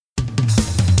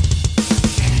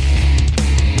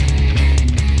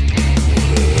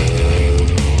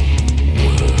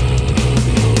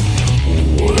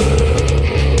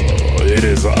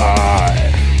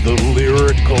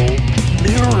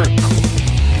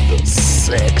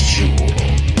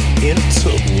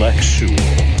sensual,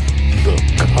 the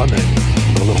cunning,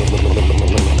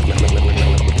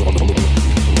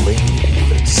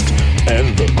 latest,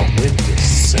 and the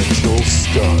quintessential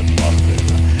stud muffin.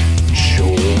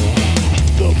 Joel,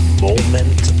 the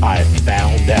moment I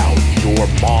found out your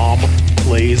mom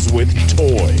plays with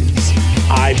toys,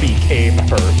 I became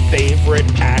her favorite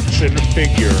action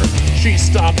figure. She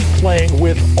stopped playing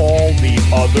with all the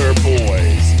other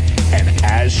boys. And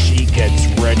as she gets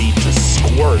ready to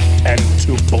squirt and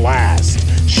to blast,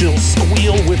 she'll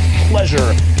squeal with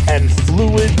pleasure and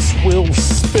fluids will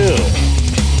spill.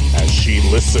 As she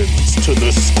listens to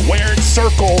the Squared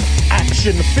Circle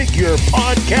Action Figure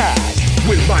Podcast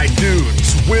with my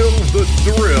dudes Will the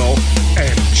Thrill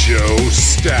and Joe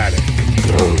Static.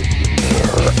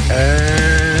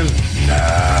 And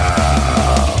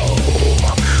now,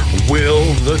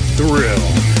 Will the Thrill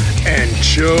and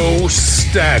Joe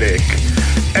Static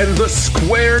and the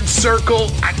Squared Circle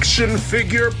Action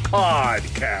Figure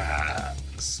Podcast.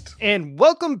 And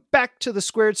welcome back to the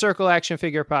Squared Circle Action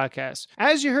Figure Podcast.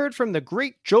 As you heard from the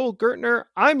great Joel Gertner,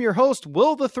 I'm your host,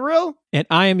 Will the Thrill. And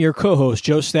I am your co-host,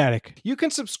 Joe Static. You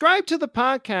can subscribe to the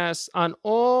podcast on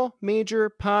all major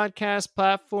podcast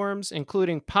platforms,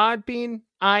 including Podbean,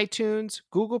 iTunes,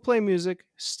 Google Play Music,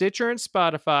 Stitcher, and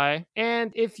Spotify.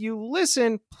 And if you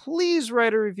listen, please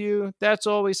write a review. That's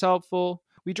always helpful.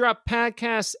 We drop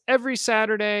podcasts every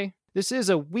Saturday. This is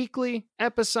a weekly,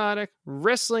 episodic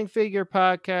wrestling figure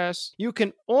podcast. You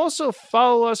can also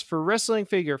follow us for wrestling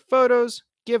figure photos,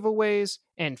 giveaways,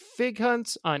 and fig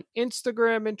hunts on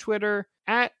Instagram and Twitter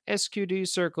at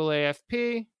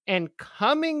SQDCircleAFP. And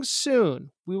coming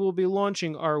soon, we will be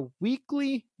launching our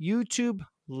weekly YouTube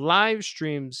live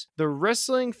streams, the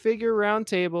Wrestling Figure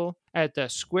Roundtable at the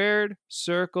Squared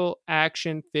Circle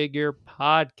Action Figure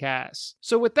Podcast.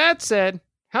 So with that said,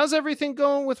 how's everything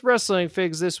going with wrestling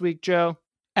figs this week, Joe?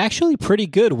 Actually, pretty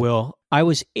good, Will. I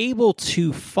was able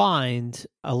to find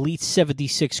Elite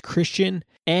 76 Christian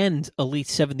and Elite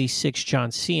 76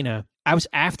 John Cena. I was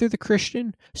after the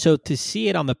Christian, so to see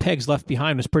it on the pegs left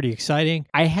behind was pretty exciting.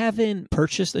 I haven't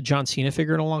purchased a John Cena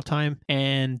figure in a long time,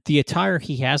 and the attire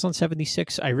he has on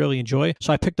 76 I really enjoy,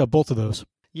 so I picked up both of those.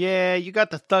 Yeah, you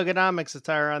got the Thugonomics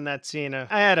attire on that Cena.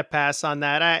 I had to pass on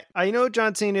that. I know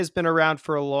John Cena has been around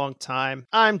for a long time.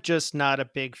 I'm just not a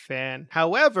big fan.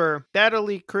 However, that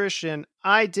Elite Christian,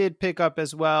 I did pick up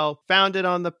as well. Found it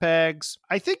on the pegs.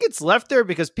 I think it's left there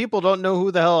because people don't know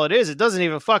who the hell it is. It doesn't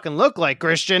even fucking look like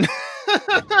Christian.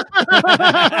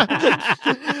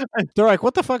 They're like,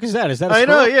 what the fuck is that? Is that a I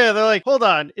squirrel? know, yeah. They're like, hold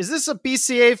on. Is this a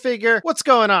BCA figure? What's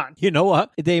going on? You know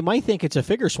what? They might think it's a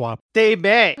figure swap. They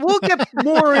may. We'll get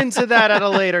more into that at a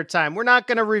later time. We're not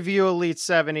going to review Elite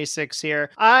 76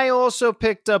 here. I also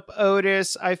picked up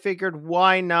Otis. I figured,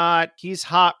 why not? He's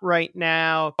hot right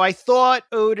now. I thought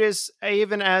Otis,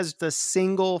 even as the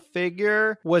single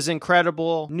figure, was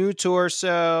incredible. New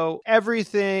torso.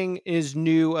 Everything is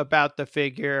new about the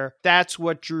figure. That's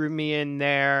what drew me in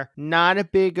there. Not a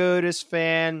big Otis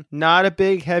fan. Not a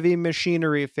big Heavy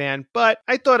Machinery fan. But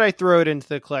I thought I'd throw it into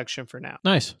the collection for now.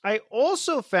 Nice. I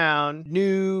also found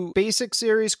new basic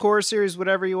series, core series,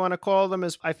 whatever you want to call them.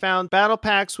 I found battle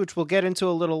packs, which we'll get into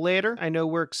a little later. I know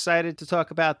we're excited to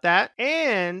talk about that.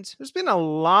 And there's been a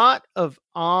lot of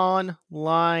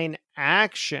online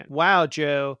action. Wow,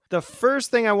 Joe. The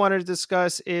first thing I wanted to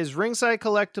discuss is Ringside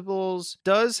Collectibles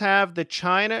does have the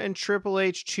China and Triple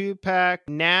H 2-pack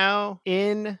now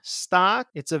in stock.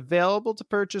 It's available to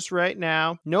purchase right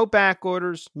now. No back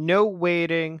orders, no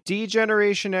waiting.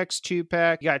 D-Generation X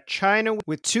 2-pack. You got China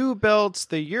with 2 belts,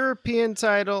 the European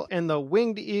title, and the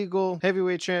Winged Eagle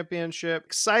Heavyweight Championship.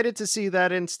 Excited to see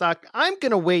that in stock. I'm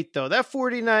gonna wait though. That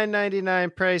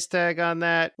 $49.99 price tag on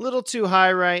that, a little too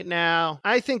high right now.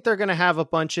 I think they're going to have a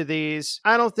bunch of these.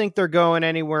 I don't think they're going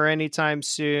anywhere anytime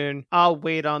soon. I'll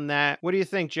wait on that. What do you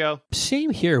think, Joe? Same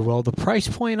here, Will. The price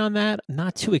point on that,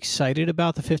 not too excited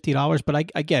about the $50, but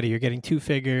I get it. You're getting 2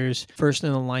 figures. First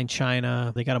in the line,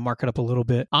 China. They got to mark it up a little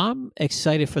bit. I'm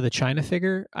excited for the China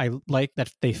figure. I like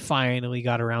that they finally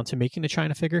got around to making the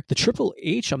China figure. The Triple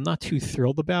H, I'm not too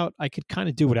thrilled about. I could kind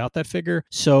of do without that figure.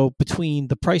 So between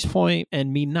the price point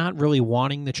and me not really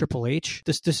wanting the Triple H,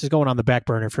 this is going on the back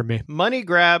burner for me. Money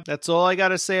grab. That's all I got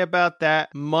to say about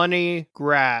that. Money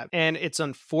grab. And it's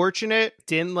unfortunate.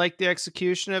 Didn't like the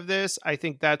execution of this. I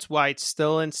think that's why it's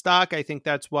still in stock. I think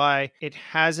that's why it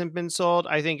hasn't been sold.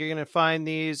 I think you're going to find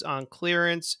these on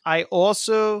clearance. I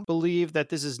also believe that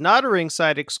this is not a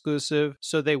Ringside exclusive,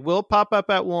 so they will pop up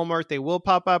at Walmart. They will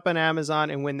pop up on Amazon.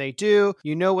 And when they do,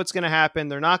 you know what's going to happen.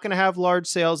 They're not going to have large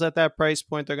sales at that price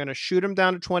point. They're going to shoot them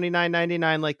down to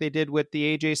 $29.99 like they did with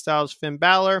the AJ Styles Finn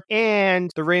Balor. And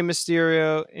and the Rey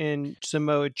Mysterio in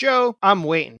Samoa Joe. I'm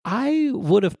waiting. I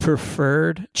would have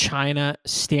preferred China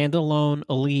standalone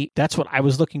Elite. That's what I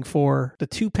was looking for. The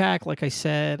 2-pack, like I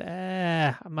said,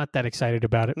 I'm not that excited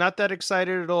about it. Not that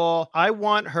excited at all. I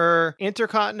want her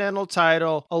Intercontinental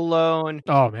title alone.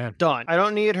 Oh, man. Done. I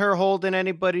don't need her holding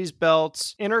anybody's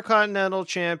belts. Intercontinental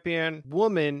champion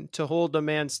woman to hold a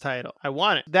man's title. I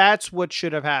want it. That's what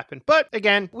should have happened. But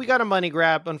again, we got a money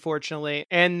grab, unfortunately,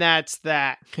 and that's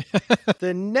that.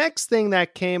 The next thing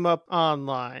that came up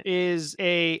online is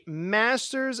a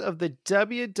Masters of the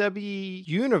WWE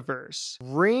Universe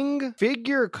ring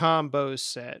figure combo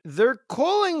set. They're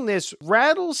calling this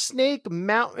Rattlesnake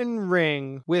Mountain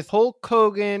Ring with Hulk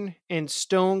Hogan and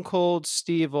Stone Cold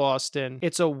Steve Austin.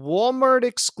 It's a Walmart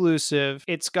exclusive.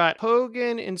 It's got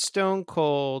Hogan and Stone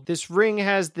Cold. This ring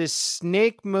has this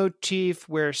snake motif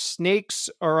where snakes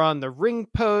are on the ring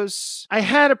posts. I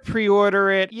had to pre-order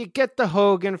it. You get the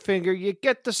Hogan figure, you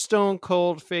get the Stone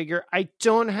Cold figure. I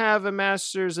don't have a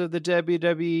Masters of the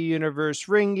WWE Universe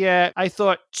ring yet. I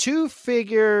thought 2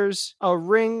 figures, a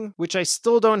ring, which I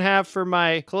still don't have for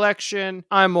my collection.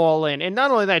 I'm all in. And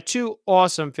not only that, 2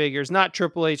 awesome figures, not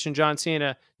Triple H and John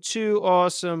Cena. 2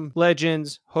 awesome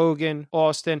legends, Hogan,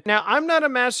 Austin. Now, I'm not a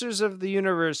Masters of the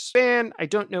Universe fan. I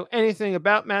don't know anything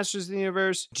about Masters of the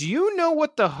Universe. Do you know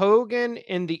what the Hogan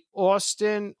and the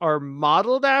Austin are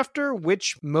modeled after?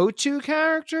 Which Motu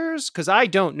characters? Because I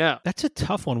don't know. That's a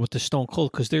tough one with the Stone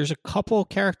Cold, because there's a couple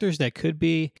characters that could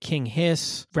be. King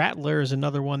Hiss, Rattler is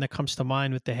another one that comes to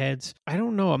mind with the heads. I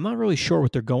don't know. I'm not really sure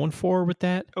what they're going for with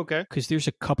that. Okay. Because there's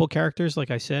a couple characters,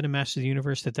 like I said, in Masters of the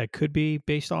Universe that could be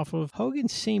based off of.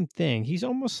 Hogan's same thing. He's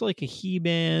almost like a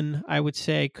He-Man, I would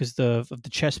say, because of the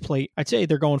chest plate. I'd say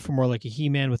they're going for more like a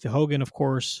He-Man with the Hogan, of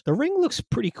course. The ring looks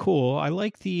pretty cool. I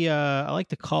like the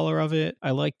color of it.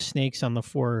 I like snakes on the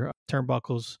 4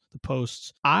 turnbuckles, the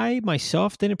posts. I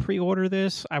myself didn't pre-order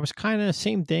this. I was kind of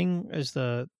same thing as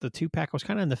the 2-pack. I was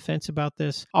kind of on the fence about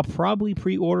this. I'll probably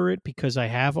pre-order it because I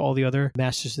have all the other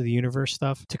Masters of the Universe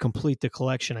stuff to complete the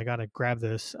collection. I got to grab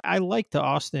this. I like the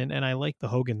Austin and I like the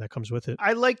Hogan that comes with it.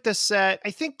 I like the set.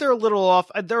 I think they're a little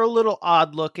off. They're a little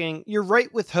odd looking. You're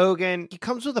right with Hogan. He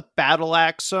comes with a battle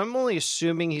axe, so I'm only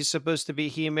assuming he's supposed to be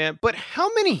He-Man. But how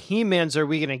many He-Mans are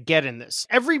we going to get in this?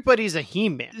 Everybody's a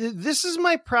He-Man. This is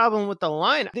my problem with the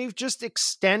line. They've just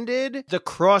extended the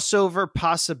crossover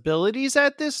possibilities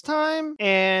at this time,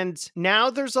 and now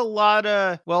there's a lot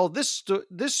of, well, this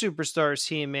superstar is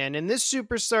He-Man, and this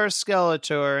superstar is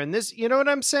Skeletor, and this, you know what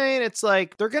I'm saying? It's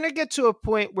like they're going to get to a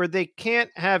point where they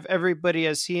can't have everybody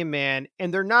as He-Man,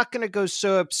 and they're not going to go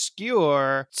so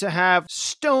obscure to have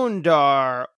Stone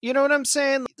Dar. You know what I'm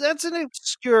saying? That's an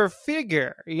obscure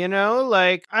figure, you know?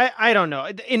 Like, I don't know.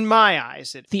 In my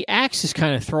eyes, the axe is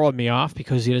kind of throwing me off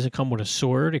because he doesn't come with a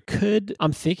sword. It could,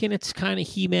 I'm thinking it's kind of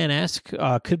He-Man-esque.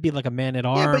 Could be like a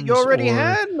Man-at-Arms. Yeah, but you already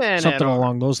had Man-at-Arms. Something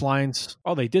along those lines.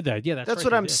 Oh, they did that. Yeah, that's right,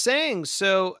 what I'm saying.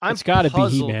 So I'm it's gotta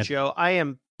puzzled, be He-Man. Joe. I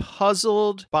am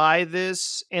puzzled by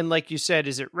this. And like you said,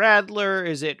 is it Rattler?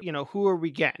 Is it, who are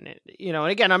we getting? And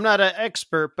again, I'm not an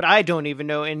expert, but I don't even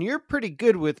know. And you're pretty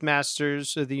good with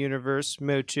Masters of the Universe,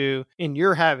 Motu, and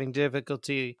you're having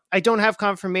difficulty. I don't have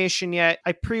confirmation yet.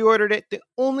 I pre-ordered it. The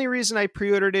only reason I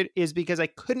pre-ordered it is because I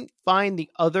couldn't find the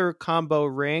other combo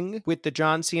ring with the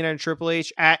John Cena and Triple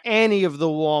H at any of the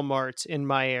Walmarts in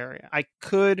my area. I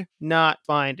could not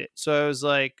find it. So I was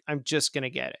like, I'm just going to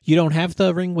get it. You don't have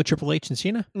the ring with Triple H and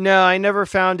Cena? No, I never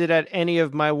found it at any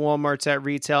of my Walmarts at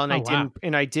retail, and wow.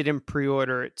 I didn't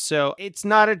pre-order it. So it's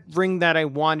not a ring that I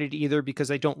wanted either because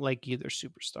I don't like either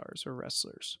superstars or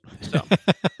wrestlers. So,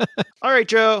 all right,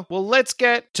 Joe. Well, let's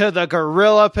get to the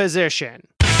gorilla position.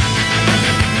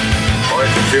 I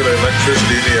can feel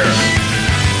electricity in the air.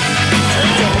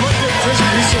 Take a look at this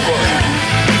piece of work.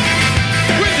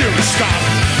 Will you stop?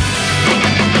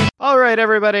 All right,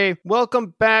 everybody.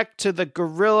 Welcome back to the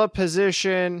gorilla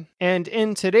position. And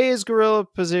in today's gorilla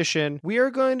position, we are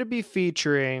going to be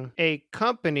featuring a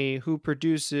company who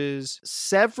produces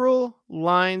several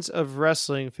lines of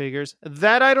wrestling figures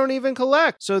that I don't even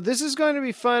collect. So this is going to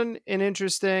be fun and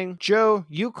interesting. Joe,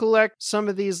 you collect some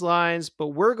of these lines, but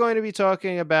we're going to be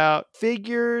talking about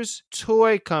Figures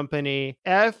Toy Company,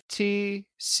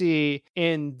 FTC,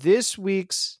 in this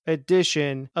week's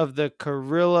edition of the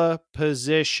Gorilla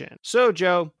Position. So,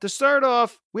 Joe, to start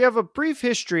off, We have a brief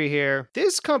history here.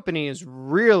 This company is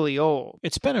really old.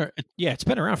 It's been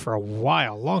around for a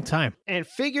while, long time. And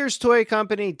Figures Toy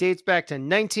Company dates back to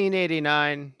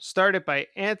 1989, started by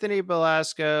Anthony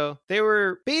Belasco. They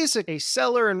were basically a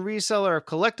seller and reseller of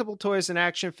collectible toys and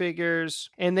action figures,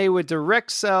 and they would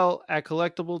direct sell at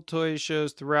collectible toy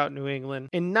shows throughout New England.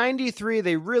 In 93,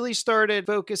 they really started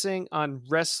focusing on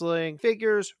wrestling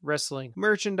figures, wrestling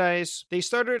merchandise. They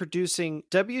started producing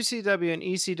WCW and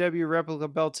ECW replica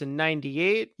belts in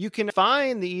 98. You can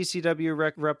find the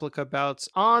ECW replica belts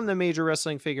on the Major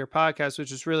Wrestling Figure podcast,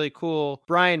 which is really cool.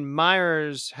 Brian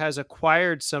Myers has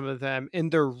acquired some of them,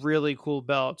 and they're really cool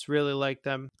belts. Really like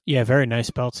them. Yeah, very nice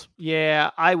belts.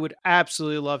 Yeah, I would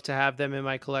absolutely love to have them in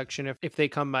my collection if they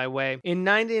come my way. In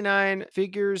 99,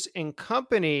 Figures and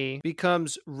Company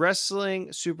becomes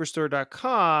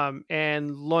WrestlingSuperstore.com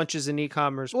and launches an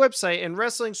e-commerce website, and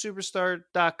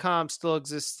WrestlingSuperstore.com still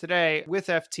exists today with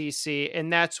FTC,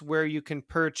 and that's where you can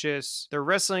purchase the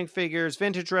wrestling figures,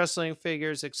 vintage wrestling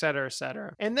figures, etc.,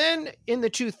 etc. And then in the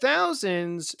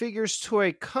 2000s, Figures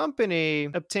Toy Company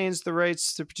obtains the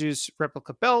rights to produce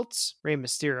replica belts, Rey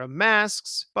Mysterio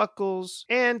masks, buckles,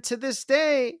 and to this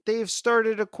day, they've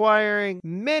started acquiring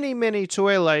many, many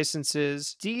toy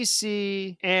licenses,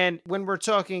 DC, and when we're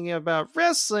talking about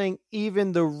wrestling,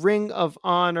 even the Ring of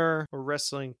Honor or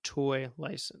wrestling toy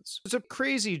license. It's a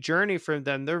crazy journey for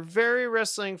them. They're very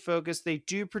wrestling focused. They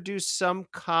do produce some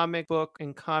comic book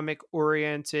and comic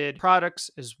oriented products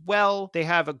as well. They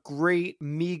have a great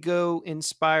Mego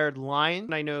inspired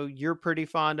line. I know you're pretty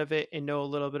fond of it and know a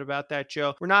little bit about that,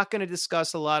 Joe. We're not going to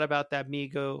discuss a lot about that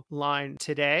Mego line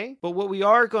today, but what we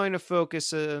are going to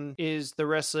focus on is the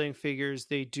wrestling figures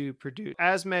they do produce.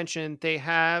 As mentioned, they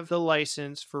have the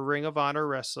license for Ring of Honor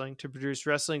Wrestling to produce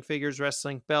wrestling figures,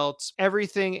 wrestling belts,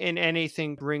 everything and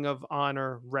anything Ring of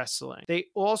Honor Wrestling. They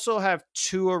also have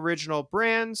two original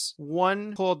brands,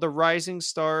 one called the Rising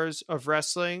Stars of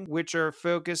Wrestling, which are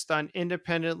focused on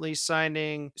independently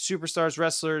signing superstars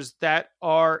wrestlers that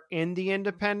are in the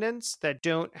independents, that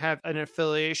don't have an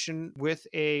affiliation with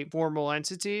a formal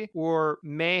entity or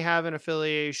may have an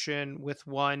affiliation with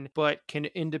one but can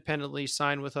independently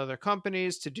sign with other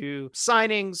companies to do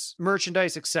signings,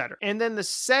 merchandise, etc. And then the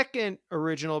second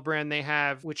original brand they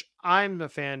have, which I'm a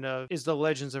fan of, is the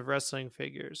Legends of Wrestling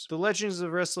figures. The Legends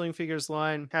of Wrestling figures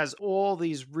line has all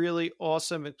these really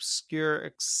awesome, obscure,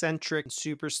 eccentric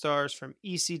superstars from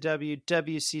ECW,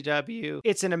 WCW.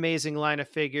 It's an amazing line of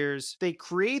figures. They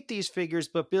create these figures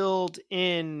but build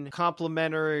in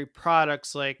complementary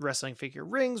products like wrestling figure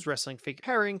rings, wrestling figure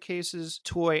carrying cases,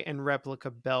 toy and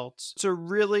replica belts. It's a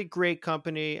really great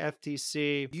company,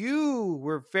 FTC. You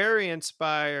were very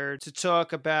inspired to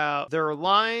talk about their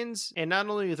lines, and not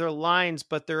only their lines,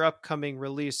 but their upcoming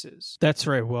releases. That's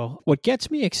right, Will. What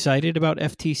gets me excited about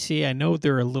FTC, I know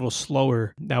they're a little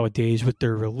slower nowadays with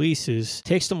their releases. It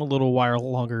takes them a little while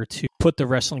longer to put the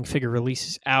wrestling figure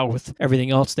releases out with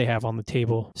everything else they have on the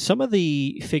table. Some of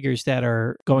the figures that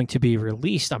are going to be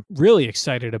released, I'm really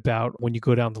excited about when you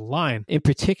go down the line. In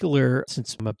particular,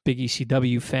 since I'm a big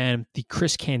ECW fan, the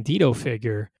Chris Candido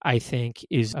figure, I think,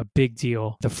 is a big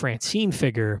deal. The Francine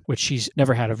figure, which she's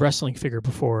never had a wrestling figure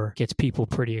before, gets people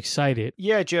pretty excited.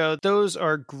 Yeah, Joe, those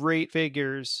are great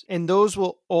figures, and those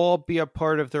will all be a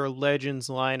part of their Legends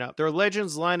lineup. Their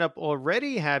Legends lineup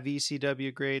already have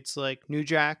ECW greats like New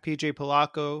Jack, PJ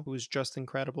Polacco, who is just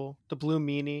incredible, the Blue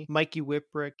Meanie, Mikey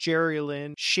Whipwreck, Jerry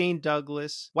Lynn, Shane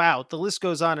Douglas. Wow, the list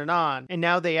goes on. And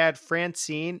now they add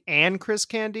Francine and Chris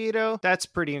Candido. That's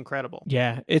pretty incredible.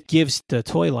 Yeah, it gives the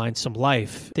toy line some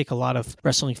life. I think a lot of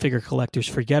wrestling figure collectors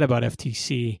forget about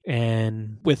FTC,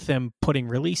 and with them putting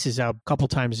releases out a couple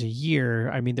times a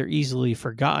year, I mean, they're easily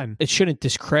forgotten. It shouldn't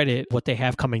discredit what they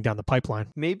have coming down the pipeline.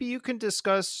 Maybe you can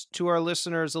discuss to our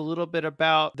listeners a little bit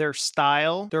about their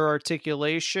style, their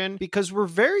articulation, because we're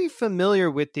very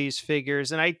familiar with these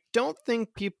figures, and I don't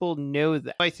think people know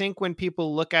that. I think when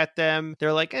people look at them,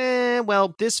 they're like,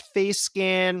 well, this face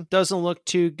scan doesn't look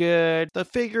too good. The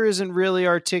figure isn't really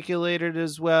articulated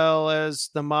as well as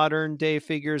the modern day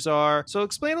figures are. So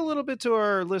explain a little bit to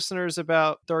our listeners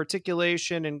about the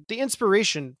articulation and the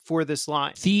inspiration for this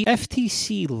line. The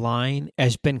FTC line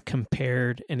has been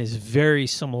compared and is very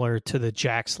similar to the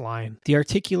Jakks line. The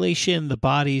articulation, the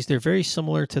bodies, they're very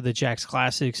similar to the Jakks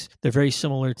Classics. They're very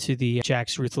similar to the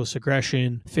Jakks Ruthless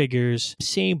Aggression figures.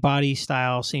 Same body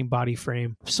style, same body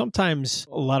frame. Sometimes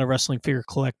a lot of wrestling figure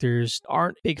collectors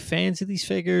aren't big fans of these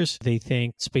figures. They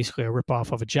think it's basically a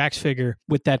ripoff of a Jakks figure.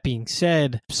 With that being said,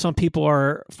 said, some people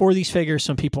are for these figures,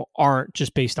 some people aren't,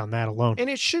 just based on that alone. And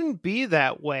it shouldn't be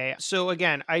that way. So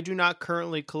again, I do not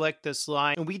currently collect this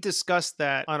line. And we discussed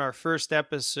that on our first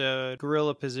episode,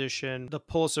 Gorilla Position, the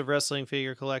pulse of wrestling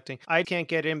figure collecting. I can't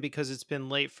get in because it's been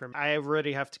late for me. I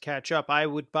already have to catch up. I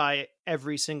would buy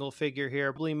every single figure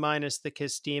here, probably minus the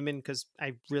Kiss Demon, because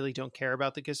I really don't care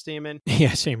about the Kiss Demon.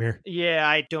 Yeah, same here. Yeah,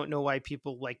 I don't know why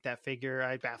people like that figure.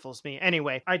 It baffles me.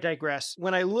 Anyway, I digress.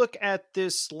 When I look at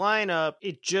this lineup,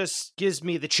 it just gives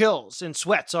me the chills and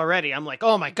sweats already. I'm like,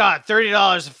 oh my God,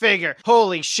 $30 a figure.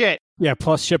 Holy shit. Yeah,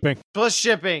 plus shipping. Plus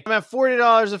shipping. I'm at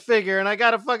 $40 a figure and I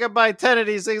gotta fucking buy 10 of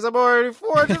these things. I'm already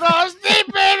 $400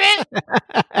 deep, baby!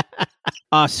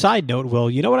 Side note, Will,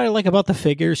 you know what I like about the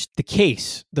figures? The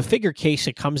case. The figure case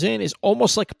it comes in is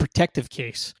almost like a protective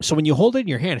case. So when you hold it in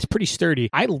your hand, it's pretty sturdy.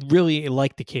 I really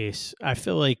like the case. I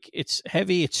feel like it's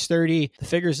heavy, it's sturdy. The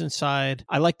figure's inside.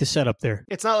 I like the setup there.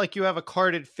 It's not like you have a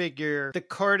carded figure. The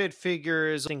carded figure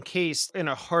is encased in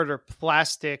a harder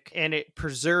plastic and it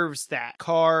preserves that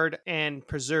card and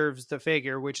preserves the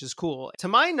figure, which is cool. To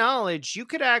my knowledge, you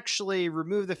could actually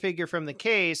remove the figure from the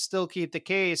case, still keep the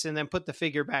case, and then put the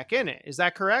figure back in it. Is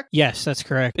that correct? Yes, that's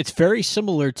correct. It's very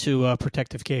similar to a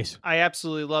protective case. I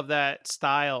absolutely love that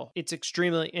style. It's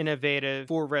extremely innovative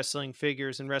for wrestling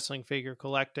figures and wrestling figure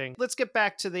collecting. Let's get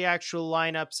back to the actual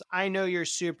lineups. I know you're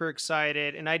super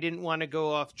excited and I didn't want to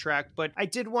go off track, but I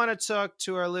did want to talk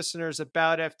to our listeners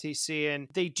about FTC, and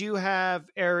they do have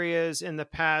areas in the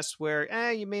past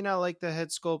where you may not like the head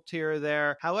sculpt here or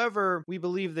there. However, we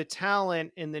believe the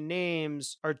talent and the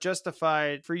names are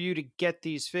justified for you to get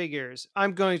these figures.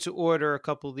 I'm going to order a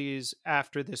couple of these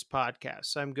after this podcast.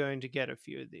 So I'm going to get a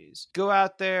few of these. Go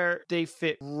out there. They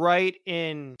fit right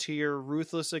into your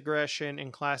Ruthless Aggression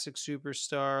and Classic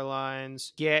Superstar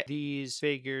lines. Get these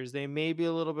figures. They may be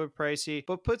a little bit pricey,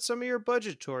 but put some of your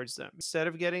budget towards them. Instead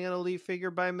of getting an Elite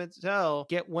figure by Mattel,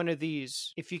 get one of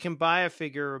these. If you can buy a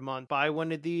figure a month, buy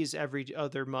one of these every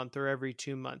other month or every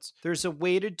 2 months. There's a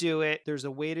way to do it. There's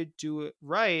a way to do it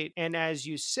right. And as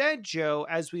you said, Joe,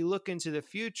 as we look into the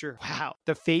future, wow,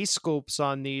 the face sculpts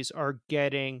on these are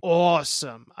getting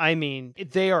awesome. I mean,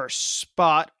 they are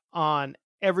spot on.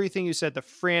 Everything you said, the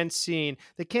Francine,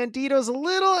 the Candido's a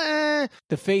little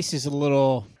The face is a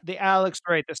little... The Alex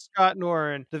Wright, the Scott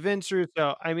Norton, the Vince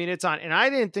Russo. I mean, it's on. And I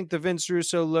didn't think the Vince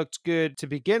Russo looked good to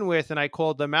begin with, and I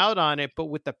called them out on it, but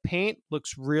with the paint,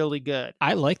 looks really good.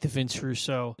 I like the Vince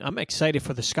Russo. I'm excited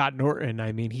for the Scott Norton.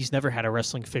 I mean, he's never had a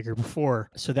wrestling figure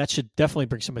before, so that should definitely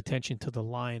bring some attention to the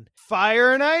line.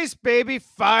 Fire and Ice, baby.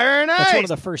 Fire and Ice. That's one of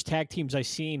the first tag teams I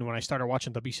seen when I started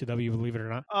watching WCW, believe it or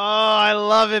not. Oh, I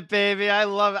love it, baby. I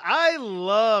love it. I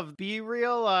love Be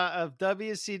Real of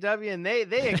WCW, and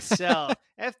they excel.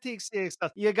 FTC excel.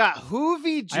 You got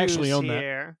Hoovy Juice I actually own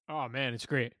here. That. Oh, man, it's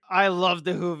great. I love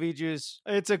the Hoovy Juice.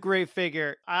 It's a great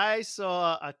figure. I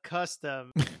saw a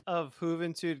custom of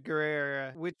Juventud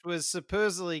Guerrera, which was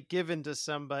supposedly given to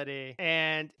somebody,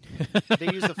 and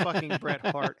they used a fucking Bret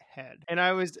Hart head. And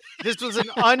this was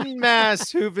an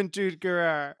unmasked Juventud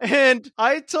Guerrera. And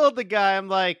I told the guy, I'm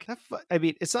like,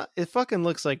 it fucking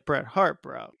looks like Bret Hart,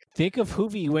 bro. Think of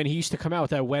Hoovy when he used to come out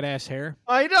with that wet ass hair.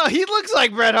 I know. He looks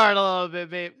like Bret Hart a little bit,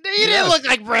 babe. He didn't look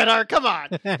like Bret Hart. Come on.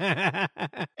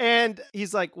 And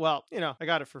he's like, well, I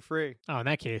got it for free. Oh, in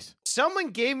that case. Someone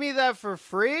gave me that for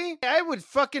free. I would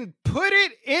fucking put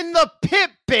it in the pit,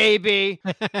 baby.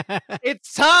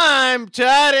 It's time to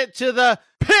add it to the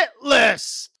pit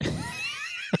list.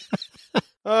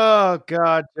 Oh,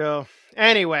 God, Joe.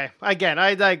 Anyway, again,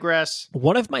 I digress.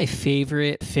 One of my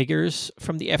favorite figures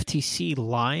from the FTC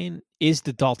line is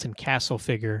the Dalton Castle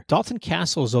figure. Dalton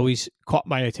Castle has always caught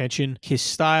my attention. His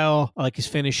style, I like his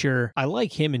finisher. I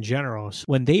like him in general. So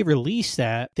when they released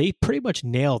that, they pretty much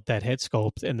nailed that head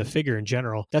sculpt and the figure in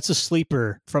general. That's a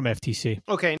sleeper from FTC.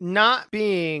 Okay, not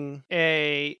being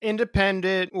a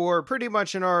independent or pretty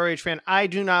much an ROH fan, I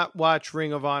do not watch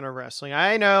Ring of Honor wrestling.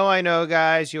 I know,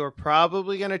 guys, you are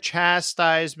probably going to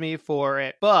chastise me for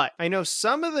it, but I know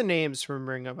some of the names from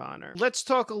Ring of Honor. Let's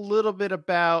talk a little bit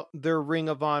about their Ring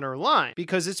of Honor line,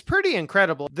 because it's pretty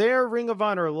incredible. Their Ring of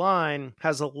Honor line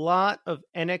has a lot of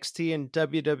NXT and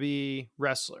WWE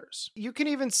wrestlers. You can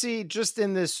even see just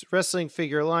in this wrestling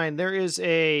figure line, there is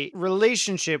a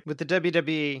relationship with the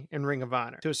WWE and Ring of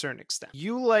Honor to a certain extent.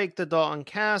 You like the Dalton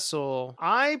Castle.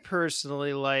 I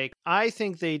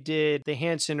think they did the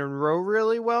Hanson and Rowe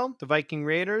really well, the Viking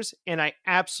Raiders, and I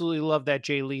absolutely love that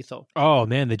Jay Lethal. Oh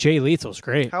man, the Jay Lethal's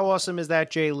great. How awesome is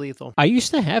that Jay Lethal? I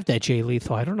used to have that Jay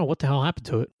Lethal. I don't know what the hell happened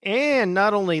to it. And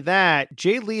not only that,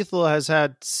 Jay Lethal has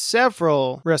had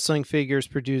several wrestling figures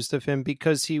produced of him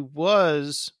because he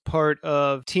was part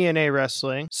of TNA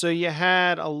Wrestling. So you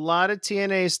had a lot of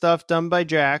TNA stuff done by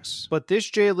Jax, but this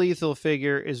Jay Lethal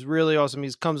figure is really awesome.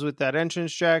 He comes with that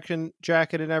entrance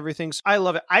jacket and everything. So I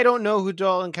love it. I don't know who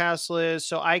Dalton Castle is,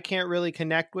 so I can't really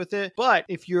connect with it. But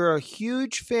if you're a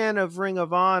huge fan of Ring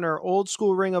of Honor, old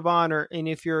school Ring of Honor, and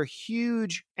if you're a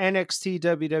huge NXT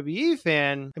WWE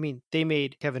fan, I mean, they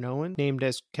made Kevin Owens, named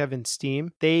as Kevin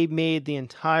Steen. They made the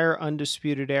entire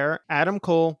Undisputed Era, Adam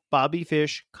Cole, Bobby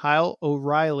Fish, Kyle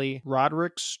O'Reilly,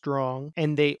 Roderick Strong,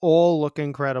 and they all look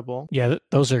incredible. Yeah,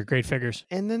 those are great figures.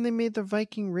 And then they made the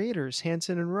Viking Raiders,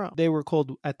 Hanson and Rowe. They were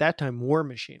called, at that time, War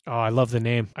Machine. Oh, I love the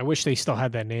name. I wish they still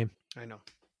had that name. I know.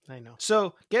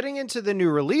 So getting into the new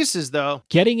releases, though.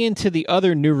 Getting into the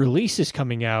other new releases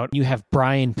coming out, you have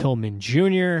Brian Pillman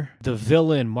Jr., the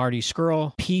villain Marty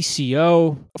Scurll,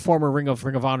 PCO, former Ring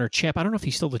of Honor champ. I don't know if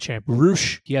he's still the champ.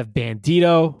 Roosh. You have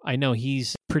Bandito. I know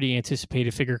he's pretty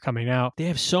anticipated figure coming out. They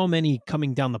have so many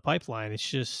coming down the pipeline. It's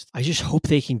just, I just hope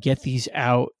they can get these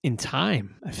out in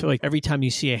time. I feel like every time you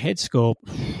see a head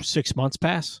sculpt, 6 months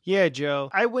pass. Yeah, Joe.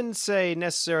 I wouldn't say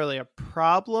necessarily a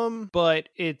problem, but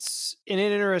it's an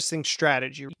interesting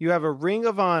strategy. You have a Ring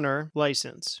of Honor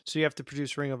license, so you have to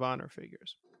produce Ring of Honor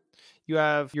figures. You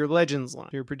have your Legends line.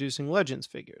 You're producing Legends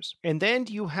figures. And then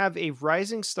you have a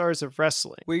Rising Stars of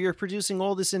Wrestling, where you're producing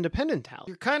all this independent talent.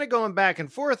 You're kind of going back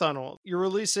and forth on all. You're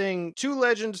releasing 2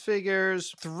 Legends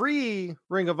figures, 3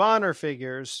 Ring of Honor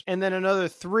figures, and then another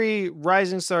 3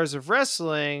 Rising Stars of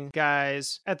Wrestling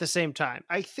guys at the same time.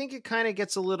 I think it kind of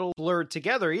gets a little blurred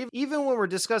together. Even when we're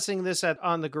discussing this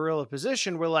on the Gorilla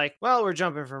Position, we're like, well, we're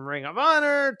jumping from Ring of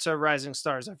Honor to Rising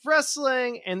Stars of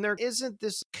Wrestling, and there isn't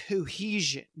this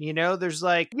cohesion, you know? There's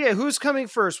like, yeah, who's coming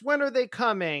first? When are they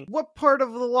coming? What part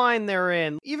of the line they're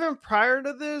in? Even prior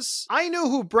to this, I know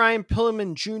who Brian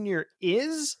Pillman Jr.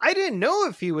 is. I didn't know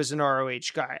if he was an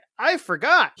ROH guy. I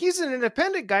forgot. He's an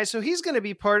independent guy, so he's going to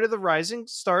be part of the Rising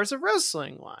Stars of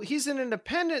Wrestling line. He's an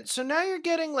independent, so now you're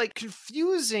getting like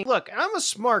confusing. Look, I'm a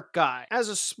smart guy. As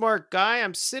a smart guy,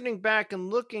 I'm sitting back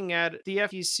and looking at the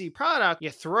FEC product.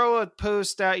 You throw a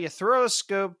post out, you throw a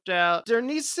scope out. There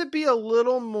needs to be a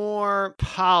little more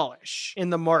polish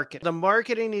in the market. The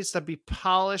marketing needs to be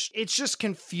polished. It's just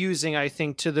confusing, I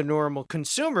think, to the normal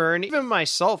consumer and even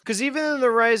myself, because even in the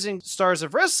Rising Stars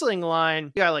of Wrestling line,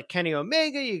 you got like Kenny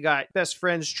Omega, you got best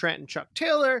friends Trent and Chuck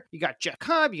Taylor, you got Jeff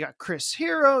Cobb, you got Chris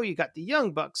Hero, you got the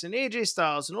Young Bucks and AJ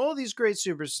Styles and all these great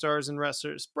superstars and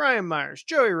wrestlers, Brian Myers,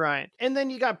 Joey Ryan, and then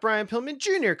you got Brian Pillman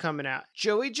Jr. coming out,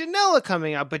 Joey Janela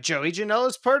coming out, but Joey Janela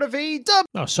is part of AEW.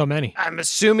 Oh, so many. I'm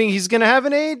assuming he's going to have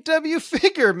an AEW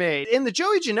figure made, and the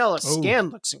Joey Janela scan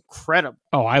looks incredible.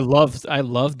 Oh, I love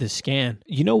the scan.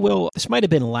 You know, Will, this might have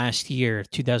been last year,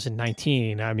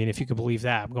 2019. I mean, if you could believe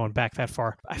that. I'm going back that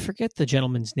far. I forget the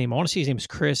gentleman's name. I want to say his name is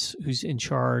Chris, who's in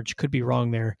charge. Could be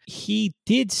wrong there. He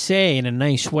did say in a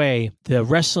nice way, the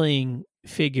wrestling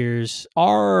figures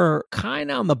are kind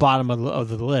of on the bottom of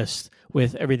the list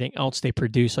with everything else they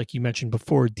produce. Like you mentioned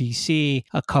before, DC,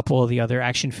 a couple of the other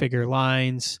action figure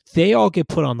lines, they all get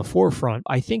put on the forefront.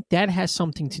 I think that has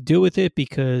something to do with it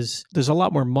because there's a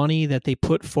lot more money that they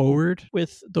put forward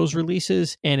with those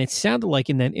releases. And it sounded like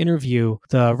in that interview,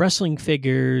 the wrestling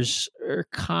figures are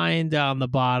kind of on the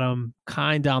bottom,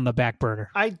 kind of on the back burner.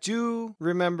 I do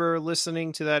remember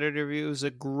listening to that interview. It was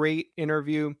a great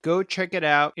interview. Go check it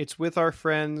out. It's with our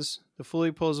friends, the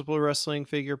Fully Posable Wrestling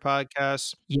Figure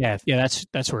Podcast. Yeah,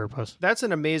 that's where it was. That's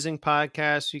an amazing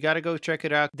podcast. You got to go check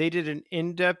it out. They did an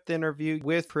in-depth interview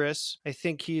with Chris. I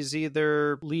think he's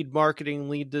either lead marketing,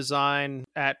 lead design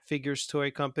at Figures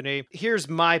Toy Company. Here's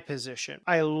my position.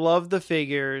 I love the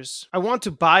figures. I want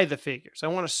to buy the figures. I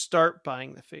want to start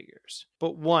buying the figures.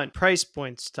 But 1, price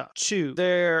point's tough. 2,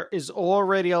 there is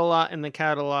already a lot in the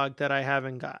catalog that I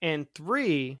haven't got. And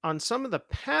 3, on some of the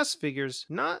past figures,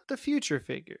 not the future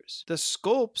figures, the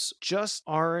sculpts just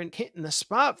aren't hitting the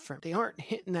spot for me. They aren't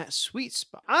hitting that sweet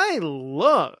spot. I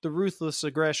love the Ruthless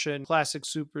Aggression Classic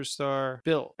Superstar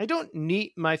build. I don't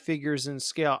need my figures in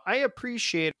scale. I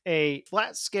appreciate a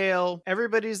flat scale.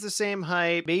 Everybody's the same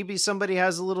height. Maybe somebody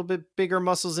has a little bit bigger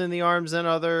muscles in the arms than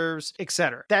others,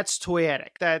 etc. That's toyetic.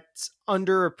 That's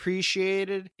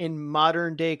underappreciated in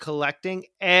modern day collecting.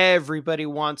 Everybody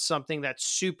wants something that's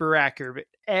super accurate.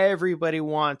 Everybody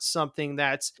wants something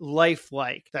that's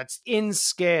lifelike, that's in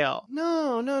scale.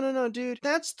 No, dude.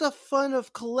 That's the fun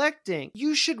of collecting.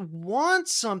 You should want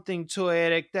something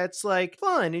toyetic that's like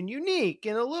fun and unique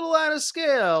and a little out of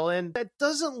scale and that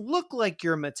doesn't look like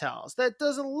your Mattels. That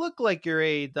doesn't look like your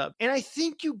AEW. And I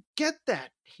think you get that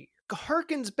here.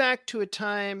 harkens back to a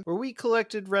time where we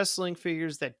collected wrestling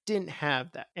figures that didn't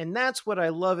have that. And that's what I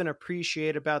love and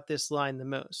appreciate about this line the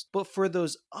most. But for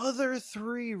those other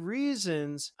 3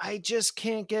 reasons, I just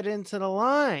can't get into the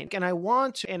line. And I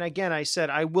want to. And again, I said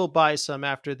I will buy some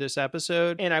after this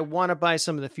episode. And I want to buy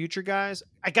some of the future guys.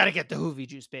 I got to get the Hoovy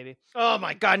Juice, baby. Oh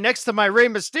my God. Next to my Rey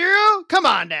Mysterio? Come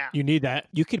on now. You need that.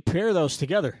 You could pair those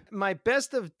together. My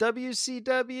best of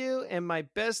WCW and my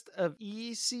best of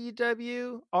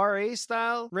ECW, RA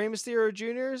style, Rey Mysterio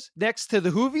Jr.'s next to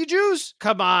the Hoovy Juice?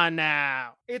 Come on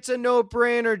now. It's a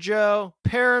no-brainer, Joe.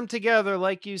 Pair them together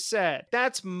like you said.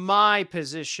 That's my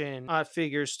position on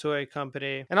Figures Toy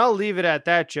Company. And I'll leave it at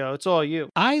that, Joe. It's all you.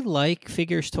 I like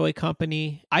Figures Toy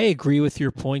Company. I agree with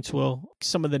your points, Will.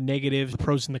 Some of the negatives, the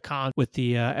pros and the cons with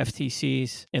the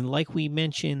FTCs. And like we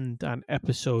mentioned on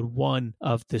episode 1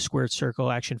 of the Squared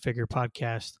Circle Action Figure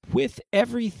Podcast, with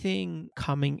everything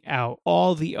coming out,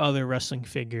 all the other wrestling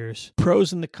figures,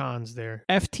 pros and the cons there.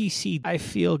 FTC, I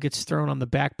feel, gets thrown on the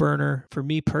back burner. For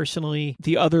me personally,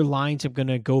 the other lines I'm going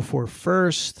to go for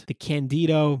first, the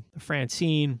Candido, the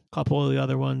Francine, a couple of the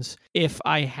other ones. If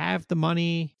I have the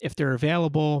money, if they're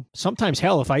available, sometimes,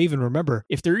 hell, if I even remember,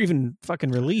 if they're even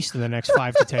fucking released in the next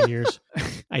 5 to 10 years,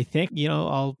 I think,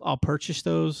 I'll purchase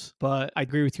those. But I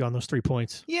agree with you on those 3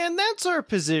 points. Yeah, and that's our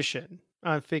position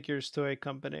on Figures Toy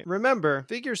Company. Remember,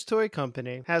 Figures Toy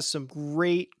Company has some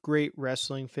great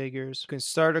wrestling figures. You can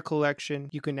start a collection.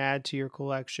 You can add to your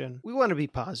collection. We want to be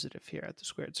positive here at the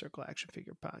Squared Circle Action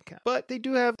Figure Podcast, but they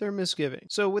do have their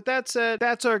misgivings. So with that said,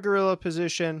 that's our gorilla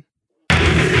position.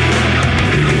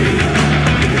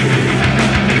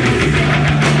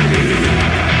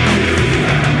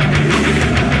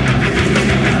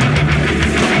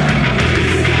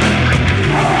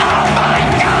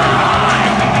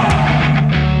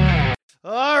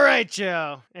 All right,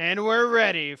 Joe, and we're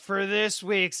ready for this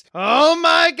week's Oh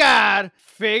My God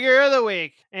Figure of the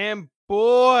Week. And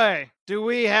boy, do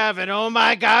we have an Oh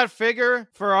My God figure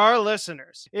for our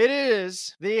listeners. It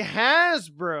is the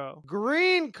Hasbro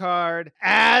Green Card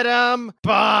Atom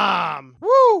Bomb.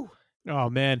 Woo! Oh,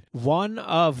 man. One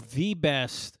of the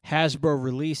best Hasbro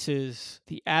releases,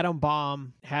 the Atom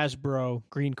Bomb Hasbro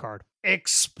Green Card.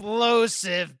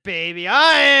 Explosive, baby.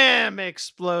 I am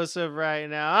explosive right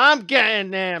now. I'm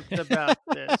getting amped about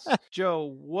this.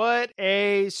 Joe, what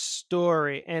a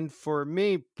story. And for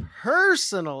me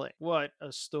personally, what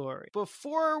a story.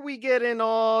 Before we get in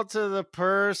all to the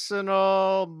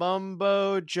personal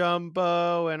mumbo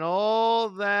jumbo and all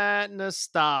that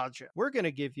nostalgia, we're going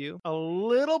to give you a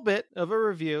little bit of a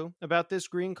review about this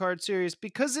Green Card series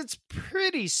because it's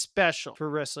pretty special for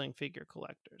wrestling figure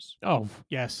collectors. Oh,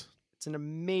 yes. It's an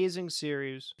amazing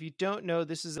series. If you don't know,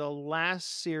 this is the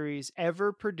last series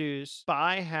ever produced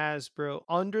by Hasbro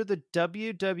under the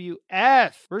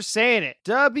WWF. We're saying it.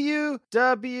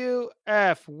 WWF,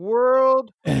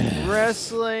 World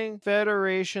Wrestling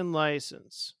Federation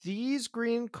license. These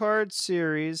Green Card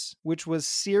series, which was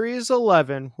Series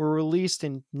 11, were released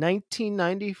in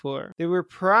 1994. They were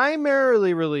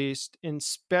primarily released in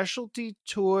specialty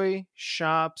toy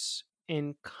shops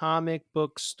in comic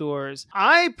book stores.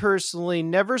 I personally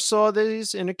never saw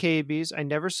these in a KB's. I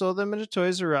never saw them in a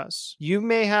Toys R Us. You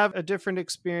may have a different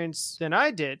experience than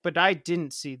I did, but I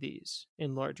didn't see these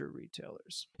in larger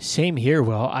retailers. Same here,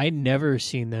 Will. I never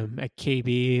seen them at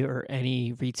KB or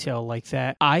any retail like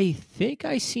that. I think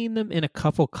I seen them in a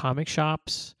couple comic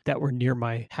shops that were near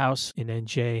my house in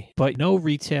NJ, but no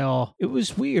retail. It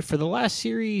was weird. For the last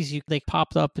series, they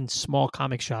popped up in small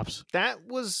comic shops. That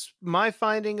was my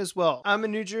finding as well. I'm a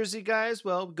New Jersey guy as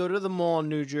well. We go to the mall in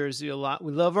New Jersey a lot.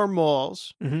 We love our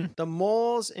malls. Mm-hmm. The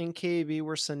malls in KB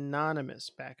were synonymous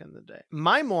back in the day.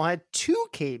 My mall had 2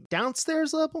 KB,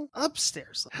 downstairs level,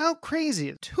 upstairs level. How crazy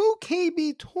is 2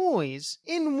 KB toys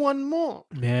in one mall?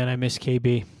 Man, I miss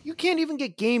KB. You can't even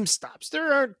get GameStops.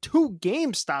 There are 2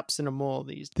 GameStops in a mall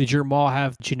these days. Did your mall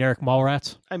have generic mall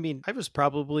rats? I mean, I was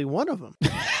probably one of them.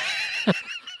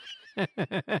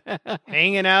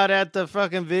 Hanging out at the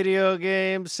fucking video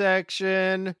game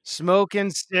section, smoking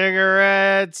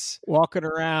cigarettes, walking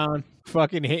around,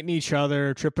 fucking hitting each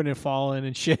other, tripping and falling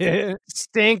and shit.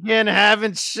 Stinking,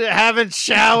 haven't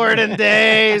showered in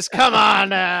days. Come on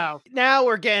now. Now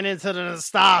we're getting into the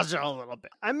nostalgia a little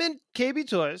bit. I'm in KB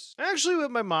Toys, actually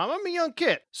with my mom. I'm a young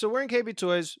kid. So we're in KB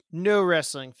Toys, no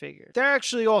wrestling figures. They're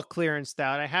actually all clearanced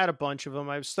out. I had a bunch of them.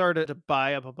 I've started to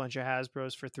buy up a bunch of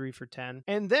Hasbros for $3 for $10.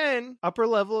 And then in upper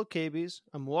level of KB's.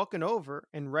 I'm walking over,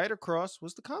 and right across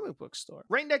was the comic book store,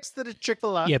 right next to the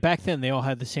Chick-fil-A. Yeah, back then they all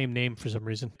had the same name for some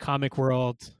reason. Comic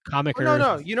World, Comic Oh,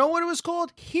 no, Earth. you know what it was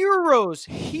called? Heroes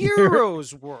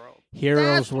World. Heroes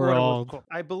That's what it was World. called.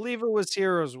 I believe it was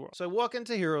Heroes World. So I walk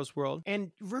into Heroes World,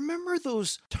 and remember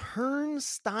those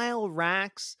turnstile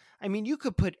racks? I mean, you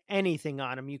could put anything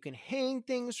on them. You can hang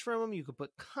things from them. You could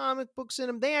put comic books in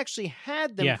them. They actually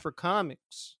had them for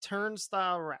comics.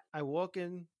 Turnstile rack. I walk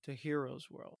in to Heroes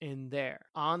World, and there,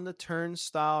 on the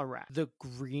turnstile rack, the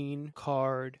Green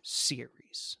Card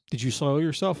series. Did you soil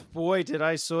yourself? Boy, did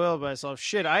I soil myself.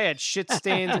 Shit, I had shit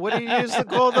stains. What do you used to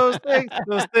call those things?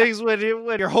 Those things when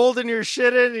you're holding your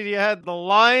shit in and you had the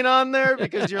line on there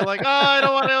because you're like, oh, I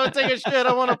don't want to take a shit.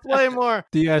 I want to play more.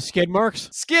 The skid marks?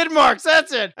 Skid marks,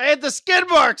 that's it. I had the skid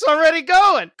marks already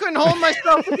going. Couldn't hold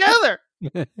myself together.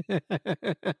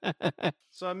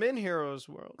 So I'm in Heroes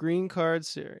World, Green Card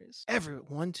series. Every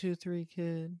 1, 2, 3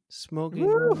 Kid, Smoking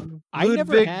Gun, I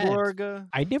never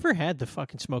Ludwig had the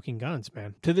fucking smoking guns,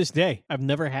 man. To this day, I've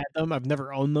never had them. I've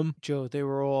never owned them. Joe, they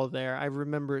were all there. I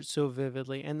remember it so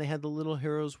vividly, and they had the little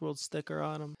Heroes World sticker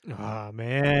on them. Oh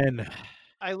man.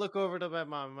 I look over to my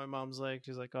mom. My mom's like,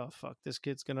 she's like, oh, fuck, this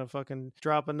kid's going to fucking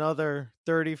drop another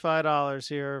 $35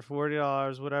 here,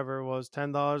 $40, whatever it was,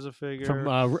 $10 a figure.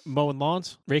 From mowing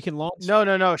lawns? Raking lawns?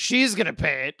 No. She's going to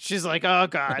pay it. She's like, oh,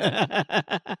 God.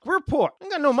 We're poor. I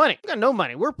got no money.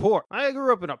 We're poor. I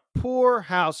grew up in a poor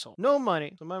household. No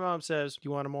money. So my mom says, do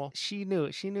you want them all? She knew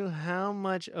it. She knew how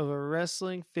much of a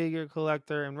wrestling figure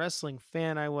collector and wrestling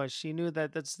fan I was. She knew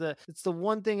that it's the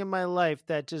one thing in my life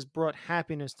that just brought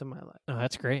happiness to my life. Oh,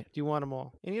 that's great. Do you want them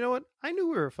all? And you know what? I knew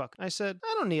we were fucking. I said,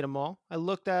 I don't need them all. I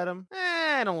looked at them.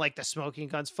 I don't like the smoking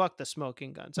guns. Fuck the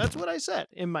smoking guns. That's what I said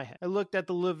in my head. I looked at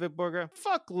the Ludwig Borga.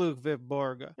 Fuck Ludwig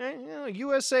Borga.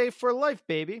 USA for life,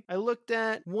 baby. I looked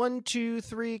at 1, 2,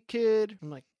 3 Kid. I'm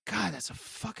like, God, that's a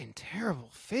fucking terrible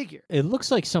figure. It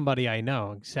looks like somebody I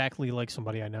know. Exactly like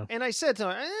somebody I know. And I said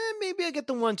to her, maybe I get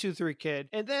the 1, 2, 3 Kid.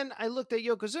 And then I looked at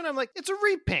Yokozuna. I'm like, it's a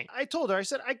repaint. I told her, I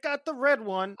said, I got the red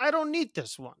one. I don't need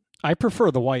this one. I prefer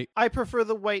the white. I prefer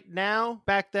the white now.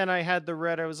 Back then I had the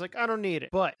red. I was like, I don't need it.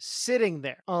 But sitting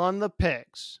there on the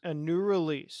pegs, a new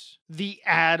release, the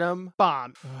Atom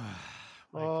Bomb.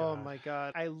 My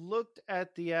God. I looked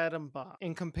at the Atom Bomb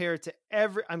and compared to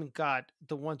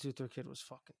the 1, 2, 3 Kid was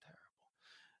fucking terrible.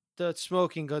 The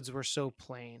smoking guns were so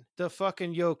plain. The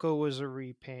fucking Yoko was a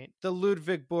repaint. The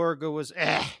Ludwig Borga was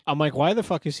I'm like, why the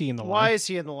fuck is he in the line? Why is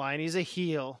he in the line? He's a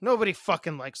heel. Nobody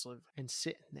fucking likes Ludwig. And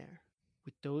sitting there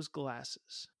with those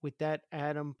glasses, with that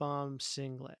Atom Bomb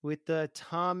singlet, with the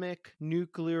atomic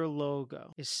nuclear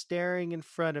logo, is staring in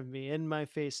front of me in my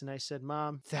face. And I said,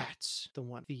 Mom, that's the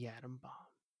one, the Atom Bomb.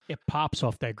 It pops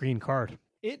off that green card.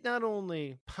 It not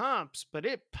only pops, but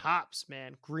it pops,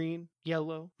 man. Green,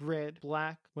 yellow, red,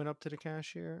 black. Went up to the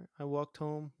cashier. I walked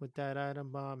home with that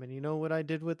Atom Bomb. And you know what I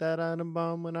did with that Atom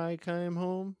Bomb when I came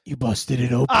home? You busted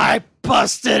it open. I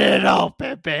busted it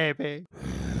open, baby.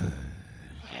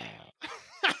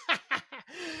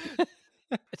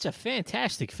 It's a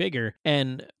fantastic figure.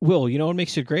 And Will, you know what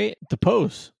makes it great? The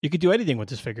pose. You could do anything with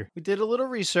this figure. We did a little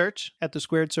research at the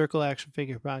Squared Circle Action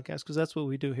Figure Podcast because that's what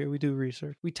we do here. We do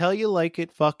research. We tell you like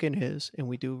it fucking is, and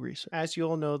we do research. As you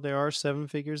all know, there are 7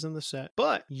 figures in the set.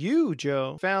 But you,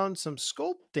 Joe, found some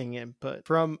sculpting input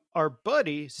from our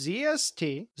buddy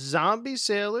ZST, Zombie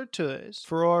Sailor Toys.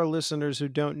 For our listeners who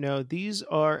don't know, these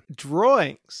are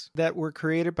drawings that were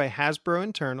created by Hasbro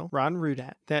Internal, Ron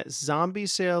Rudat, that Zombie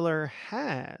Sailor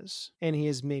has, and he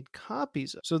has made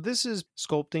copies of. So this is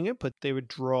sculpting input. They would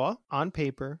draw on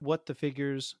paper what the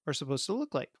figures are supposed to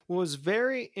look like. What was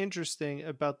very interesting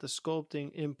about the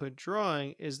sculpting input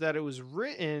drawing is that it was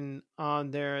written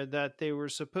on there that they were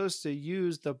supposed to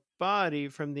use the body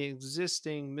from the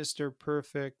existing Mr.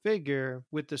 Perfect figure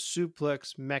with the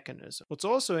suplex mechanism. What's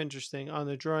also interesting, on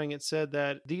the drawing it said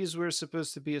that these were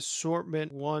supposed to be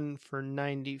assortment 1 for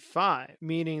 $95,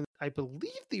 meaning I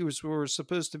believe these were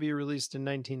supposed to be released in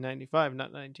 1995,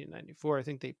 not 1994. I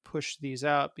think they pushed these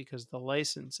out because of the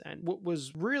license. And what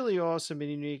was really awesome and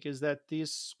unique is that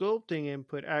these sculpting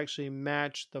input actually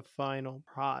matched the final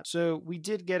product. So we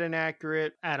did get an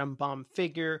accurate Atom Bomb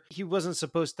figure. He wasn't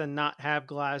supposed to not have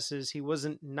glasses. He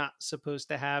wasn't not supposed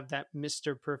to have that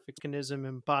Mr. Perfect mechanism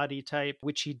and body type,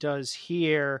 which he does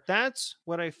here. That's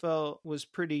what I felt was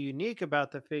pretty unique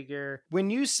about the figure.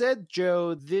 When you said,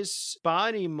 Joe, this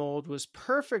body mold mold was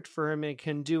perfect for him and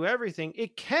can do everything,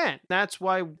 it can. That's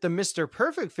why the Mr.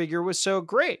 Perfect figure was so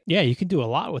great. Yeah, you can do a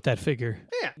lot with that figure.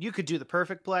 Yeah, you could do the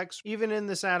perfect plex. Even in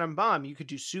this Atom Bomb, you could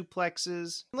do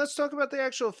suplexes. Let's talk about the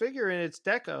actual figure and its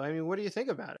deco. I mean, what do you think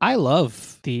about it? I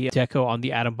love the deco on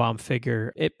the Atom Bomb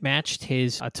figure. It matched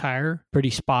his attire pretty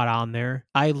spot on there.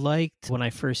 I liked when I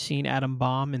first seen Atom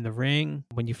Bomb in the ring.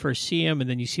 When you first see him and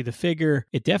then you see the figure,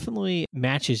 it definitely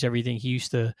matches everything he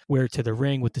used to wear to the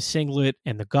ring with the singlet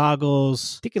and the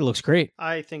goggles. I think it looks great.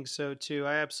 I think so too.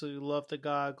 I absolutely love the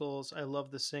goggles. I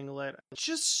love the singlet. It's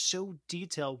just so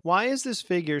detailed. Why is this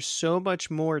figure so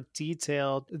much more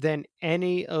detailed than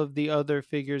any of the other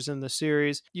figures in the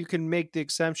series? You can make the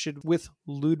exception with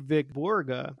Ludwig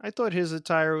Borga. I thought his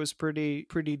attire was pretty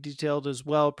detailed as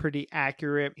well, pretty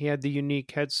accurate. He had the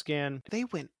unique head scan. They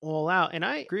went all out, and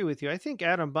I agree with you. I think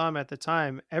Atom Bomb at the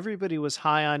time, everybody was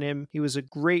high on him. He was a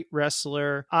great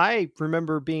wrestler. I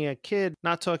remember being a kid,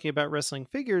 not talking about wrestling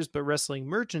figures, but wrestling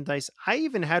merchandise. I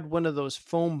even had one of those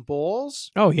foam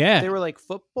balls. Oh, yeah. They were like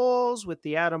footballs with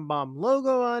the Atom Bomb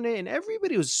logo on it, and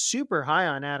everybody was super high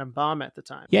on Atom Bomb at the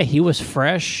time. Yeah, he was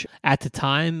fresh at the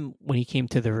time when he came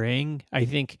to the ring. I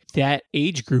think that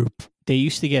age group, they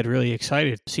used to get really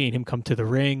excited seeing him come to the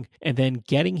ring, and then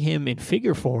getting him in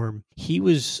figure form. He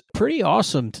was pretty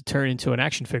awesome to turn into an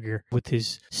action figure with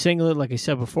his singlet, like I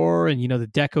said before, and the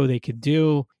deco they could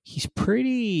do. He's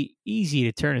pretty easy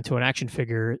to turn into an action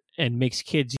figure and makes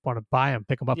kids want to buy him,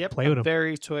 pick him up, and play with him.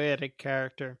 Very toyetic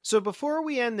character. So before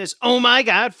we end this, oh my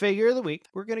God, figure of the week,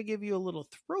 we're going to give you a little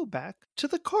throwback to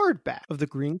the card back of the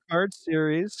Green Card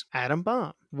Series Atom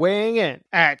Bomb. Weighing in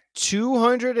at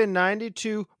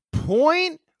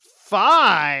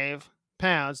 292.5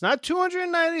 pounds, not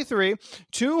 293,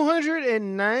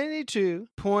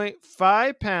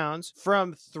 292.5 pounds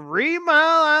from 3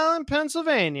 Mile Island,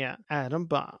 Pennsylvania, Atom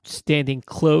Bomb. Standing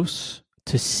close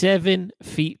to 7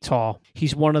 feet tall.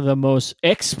 He's one of the most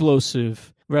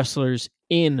explosive wrestlers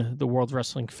in the World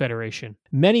Wrestling Federation.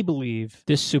 Many believe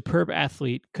this superb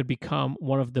athlete could become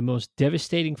one of the most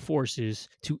devastating forces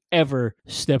to ever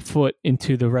step foot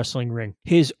into the wrestling ring.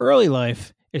 His early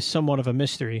life is somewhat of a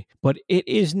mystery, but it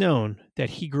is known that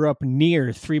he grew up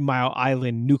near 3 Mile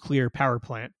Island nuclear power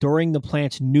plant during the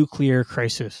plant's nuclear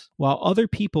crisis. While other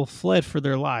people fled for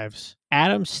their lives,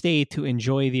 Adam stayed to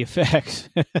enjoy the effects.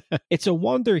 It's a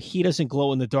wonder he doesn't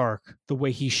glow in the dark the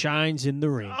way he shines in the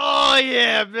ring. Oh,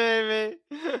 yeah, baby.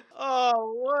 Oh,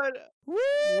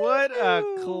 what a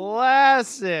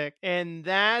classic. And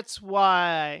that's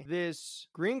why this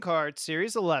Green Card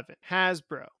Series 11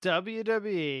 Hasbro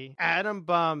WWE Atom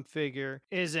Bomb figure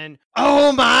is an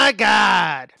oh my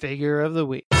God figure of the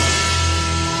week. The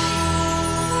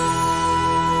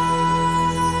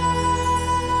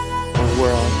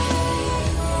world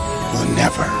will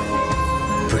never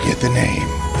forget the name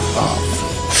of.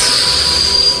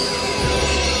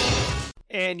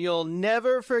 And you'll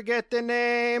never forget the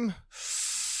name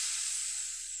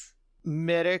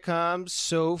Medicom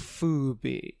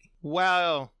Sofubi.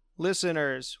 Wow,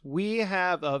 listeners, we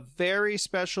have a very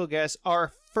special guest,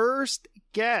 our first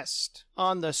guest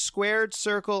on the Squared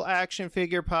Circle Action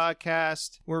Figure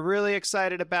Podcast. We're really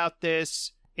excited about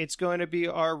this. It's going to be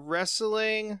our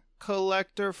wrestling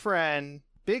collector friend,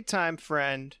 big time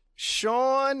friend,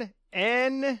 Sean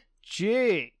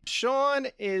N.G. Sean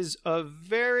is a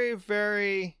very,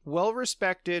 very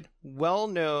well-respected,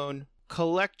 well-known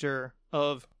collector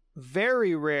of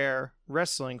very rare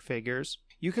wrestling figures.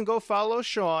 You can go follow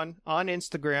Sean on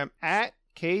Instagram at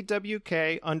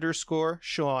KWK_Sean.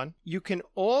 You can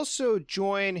also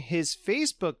join his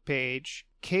Facebook page,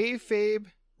 Kayfabe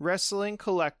Wrestling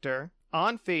Collector,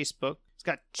 on Facebook. He's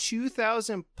got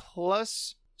 2,000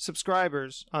 plus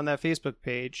subscribers on that Facebook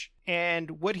page.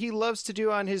 And what he loves to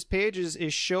do on his pages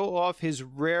is show off his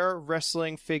rare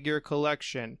wrestling figure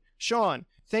collection. Sean,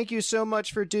 thank you so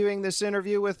much for doing this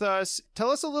interview with us. Tell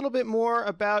us a little bit more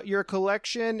about your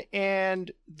collection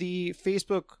and the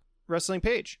Facebook wrestling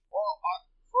page. Well,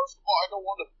 first of all, I don't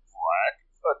want to brag,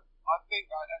 but I think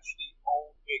I actually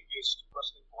own the biggest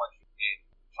wrestling collection in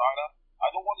China.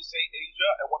 I don't want to say Asia.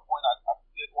 At one point, I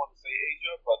did want to say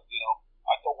Asia, but,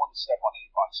 I don't want to step on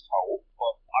anybody's toe.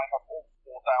 But I have over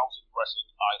 4,000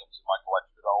 wrestling items in my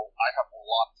collection. I have a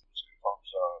lot to do in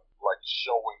terms of,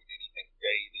 showing anything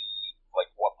daily,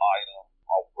 what item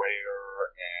are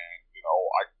rare, and,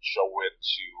 I show it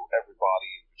to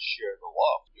everybody and share the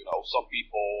love. Some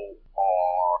people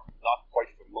are not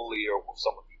quite familiar with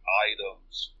some of the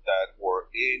items that were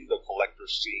in the collector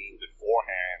scene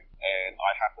beforehand, and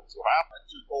I happen to happen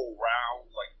to go around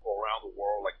the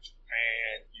world, like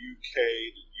Japan, UK,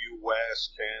 the US,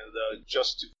 Canada,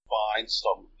 just to find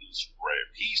some of these rare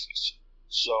pieces.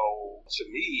 So to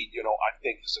me, I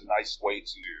think it's a nice way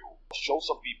to show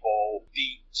some people the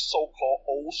so-called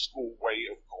old school way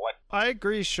of collecting. I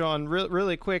agree, Sean.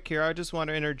 Really quick here, I just want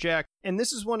to interject. And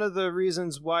this is one of the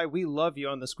reasons why we love you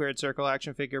on the Squared Circle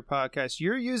Action Figure Podcast.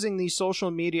 You're using these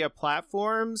social media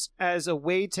platforms as a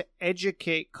way to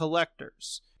educate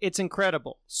collectors. It's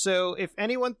incredible. So if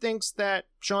anyone thinks that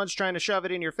Sean's trying to shove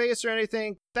it in your face or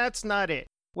anything, that's not it.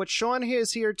 What Sean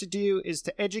is here to do is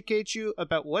to educate you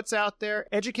about what's out there,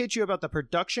 educate you about the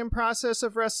production process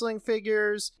of wrestling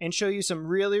figures, and show you some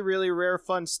really, really rare,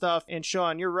 fun stuff. And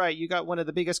Sean, you're right. You got one of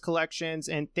the biggest collections,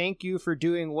 and thank you for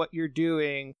doing what you're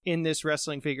doing in this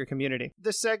wrestling figure community.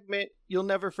 The segment, you'll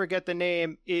never forget the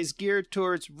name, is geared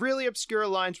towards really obscure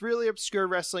lines, really obscure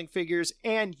wrestling figures,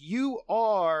 and you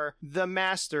are the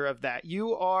master of that.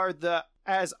 You are the,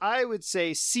 as I would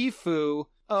say, Sifu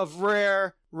of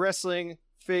rare wrestling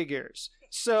figures.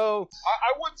 So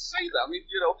I wouldn't say that. I mean,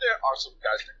 there are some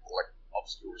guys that collect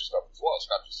obscure stuff as well. It's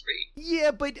not just me.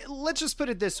 Yeah, but let's just put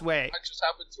it this way. I just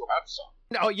happen to have some.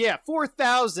 Oh, yeah,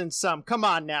 4,000 some. Come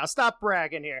on now. Stop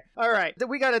bragging here. All right,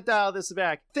 we got to dial this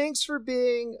back. Thanks for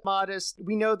being modest.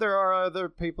 We know there are other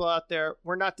people out there.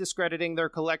 We're not discrediting their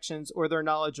collections or their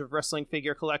knowledge of wrestling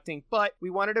figure collecting, but we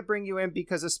wanted to bring you in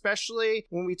because especially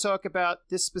when we talk about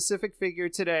this specific figure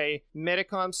today,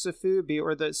 Medicom Sofubi,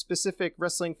 or the specific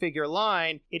wrestling figure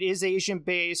line, it is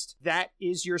Asian-based. That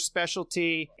is your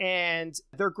specialty, and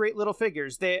they're great little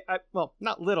figures. They, well,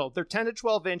 not little. They're 10 to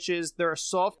 12 inches. They're a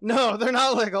soft... No, they're not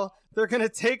legal. They're going to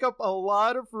take up a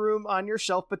lot of room on your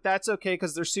shelf, but that's okay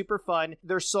because they're super fun.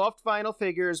 They're soft vinyl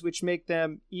figures, which make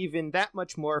them even that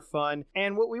much more fun.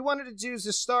 And what we wanted to do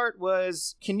to start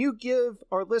was, can you give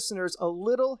our listeners a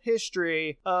little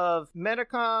history of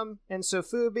Medicom and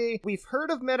Sofubi? We've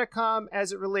heard of Medicom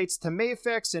as it relates to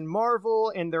Mafex and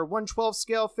Marvel and their 1/12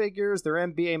 scale figures, their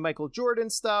NBA Michael Jordan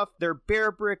stuff, their Bear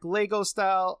Brick Lego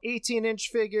style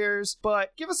 18-inch figures.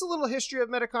 But give us a little history of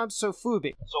Medicom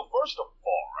Sofubi. So first of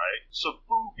all, right,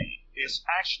 Sofubi is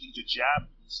actually the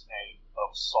Japanese name of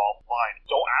soft vinyl.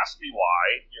 Don't ask me why,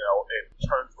 it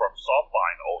turned from soft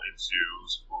vinyl into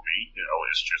Sofubi.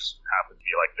 It's just happened to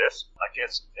be like this. I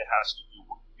guess it has to do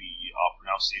with the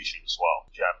pronunciation as well,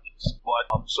 Japanese.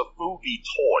 But Sofubi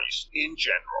toys in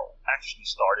general actually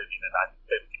started in the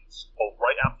 1950s. So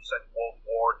right after the Second World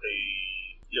War,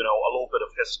 they, a little bit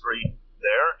of history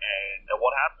there. And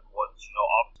what happened was,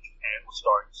 after Japan was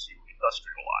starting to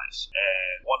industrialize.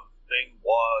 And one thing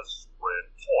was with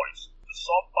toys. The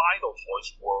soft vinyl toys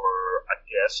were, I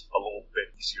guess, a little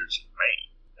bit easier to make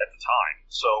at the time.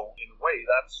 So in a way,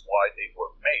 that's why they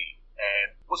were made.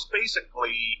 And was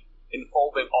basically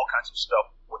involving all kinds of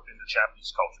stuff within the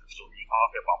Japanese culture. So you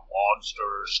talk about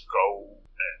monsters, ghosts,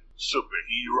 and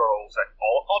superheroes, and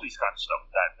all these kinds of stuff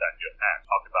that you have.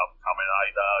 Talk about Kamen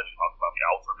Rider, you talk about the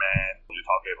Ultraman, you're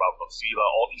talking about Godzilla,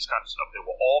 all these kinds of stuff. They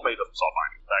were all made of soft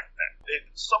vinyl back then. It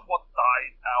somewhat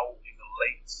died out in the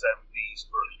late 70s,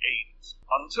 early 80s,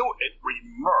 until it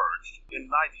reemerged in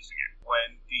the 90s again, when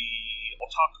the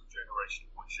otaku generation,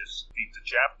 which is the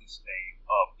Japanese name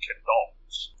of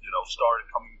kendolls, started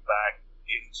coming back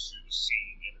into the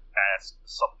scene in the past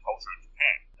subculture in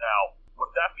Japan. Now,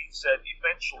 with that being said,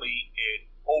 eventually it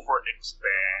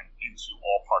overexpanded into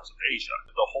all parts of Asia.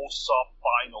 The whole soft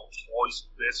vinyl toys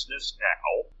business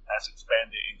now has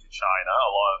expanded into China.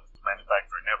 A lot of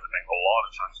manufacturing and everything. A lot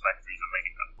of Chinese factories are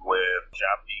making them, with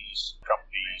Japanese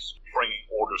companies bringing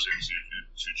orders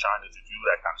into China to do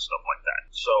that kind of stuff like that.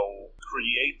 So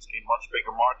create a much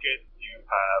bigger market. You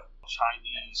have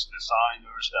Chinese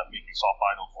designers that are making soft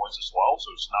vinyl toys as well.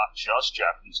 So it's not just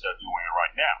Japanese that are doing it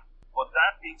right now. But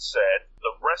that being said,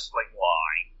 the wrestling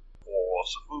line for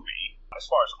Sofubi, as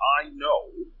far as I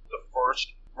know, the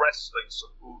first wrestling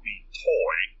Sofubi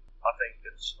toy, I think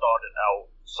it started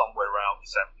out somewhere around the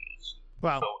 70s.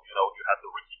 Wow. So, you have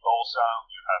the Ricky Dollsound,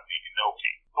 you have the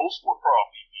Inoki. Those were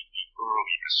probably the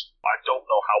earliest. I don't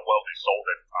know how well they sold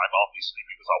at the time, obviously,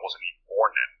 because I wasn't even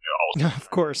born then. I was Of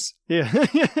course. Yeah. But,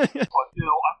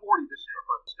 I'm 40 this year,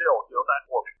 but still, that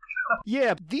organ.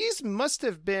 Yeah, these must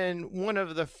have been one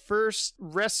of the first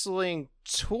wrestling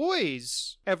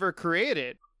toys ever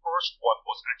created. The first one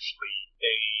was actually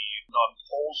a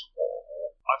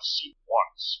non-posable, I've seen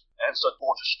once, and it's a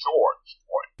Gorgeous George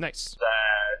toy. Nice.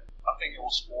 That, I think it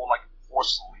was more like a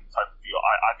porcelain type of deal.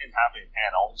 I didn't have it in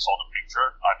hand, I only saw the picture.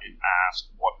 I didn't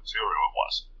ask what material it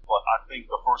was. But I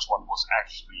think the first one was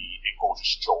actually a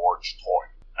Gorgeous George toy.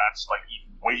 That's like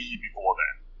even way before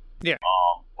then. Yeah.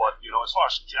 But, as far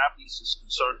as Japanese is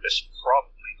concerned, it's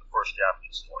probably the first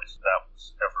Japanese toys that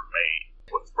was ever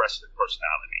made with wrestling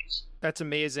personalities. That's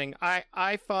amazing.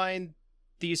 I find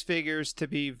these figures to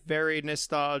be very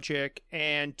nostalgic.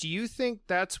 And do you think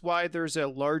that's why there's a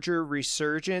larger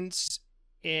resurgence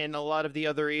in a lot of the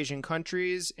other Asian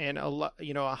countries and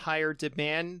a higher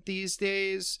demand these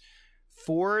days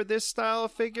for this style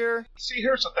of figure? See,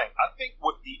 here's the thing. I think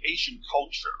with the Asian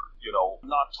culture, I'm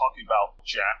not talking about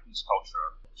Japanese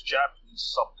culture. The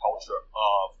Japanese subculture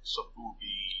of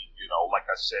Sofubi, like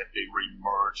I said, they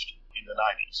reemerged in the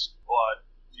 90s. But,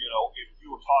 if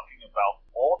you were talking about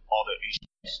all other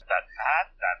Asians that had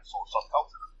that sort of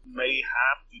subculture, may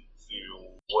have to do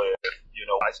with,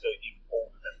 guys that are even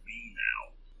older than me now,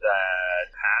 that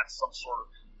had some sort of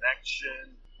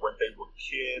connection when they were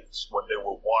kids, when they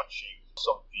were watching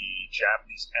some of the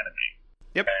Japanese anime.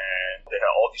 Yep. And they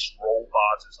had all these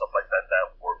robots and stuff like that that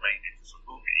were made into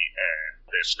Sofubi, and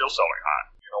they're still selling hot.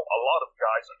 A lot of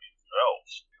guys are into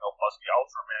those, plus the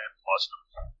Ultraman, plus the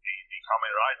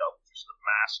Kamen Rider, which is the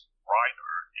masked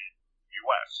rider in the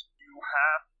US. You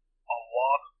have a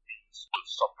lot of these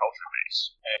subculture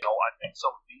base. And I think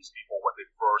some of these people, when they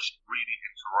first really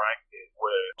interacted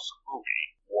with Sofubi,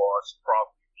 was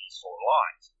probably these sort of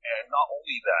lines. And not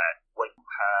only that, when you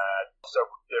had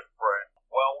several different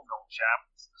well-known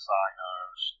Japanese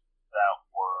designers that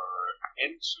were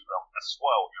into them as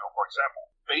well. For example,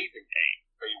 Bathing Ape,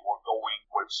 they were going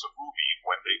with Sofubi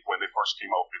when they first came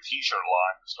out with the t-shirt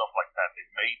line and stuff like that. They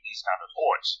made these kind of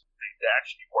toys. They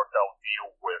actually worked out a deal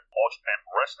with All Japan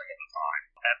Pro Wrestling at the time.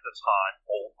 At the time,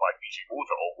 owned by Fiji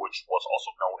Muto, which was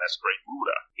also known as Great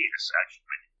Muda. He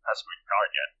hasn't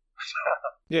retired yet.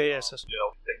 Yes.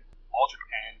 All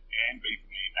Japan and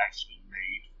Bathing Ape actually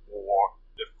made 4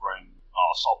 different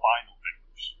albino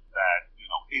figures that,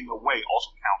 in a way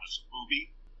also count as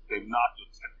Sofubi. They're not the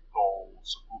typical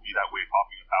Sofubi that we're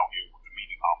talking about here with the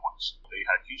Minicom ones. They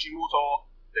had Kijimuto,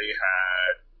 they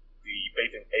had the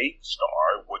Bathing Ape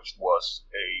Star, which was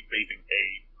a Bathing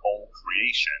Ape own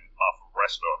creation of a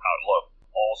wrestler how it looked.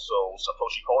 Also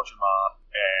Satoshi Kojima,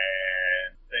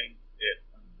 and I think it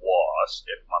was,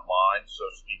 if my mind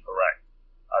serves me correct,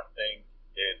 I think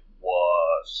it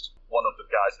was one of the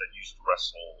guys that used to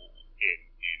wrestle in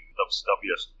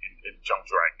WCW in Junk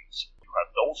Dragons. You have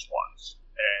those ones.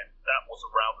 And that was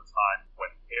around the time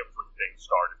when everything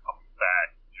started coming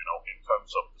back, in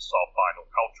terms of the soft vinyl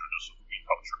culture, the Sofubi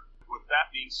culture. With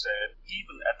that being said,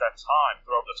 even at that time,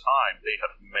 throughout the time, they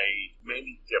have made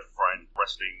many different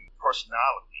wrestling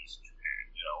personalities in Japan.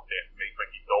 They have made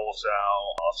Becky Dozal,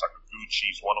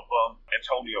 Sakaguchi is one of them,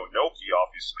 Antonio Inoki,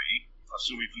 obviously,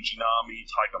 Kasumi Fujinami,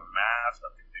 Tiger Mask, I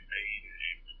think they made it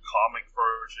in the comic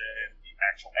version, the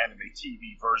actual anime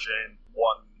TV version,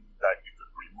 one that you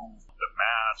could remove the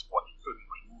mask, when you couldn't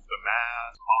remove the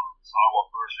mask, Sawa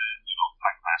version,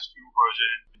 Tiger Mask 2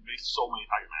 version. It made so many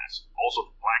Tiger Masks. Also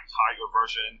the Black Tiger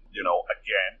version,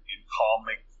 again, in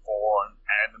comic form,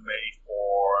 anime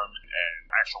form, and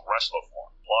actual wrestler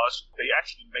form. Plus, they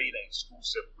actually made an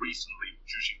exclusive recently with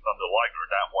Jushin Thunder Liger.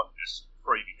 That one is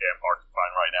pretty damn hard to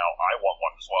find right now. I want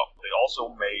one as well. They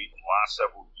also made, the last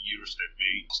several years, they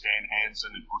made Stan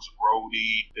Hansen and Bruce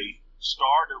Brody. They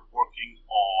started working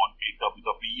on a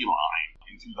WWE line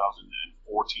in 2014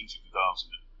 to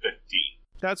 2015.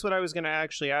 That's what I was going to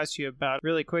actually ask you about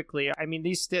really quickly. I mean,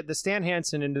 the Stan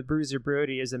Hansen and the Bruiser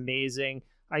Brody is amazing.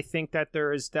 I think that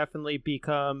there has definitely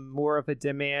become more of a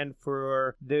demand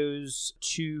for those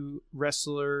two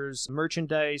wrestlers'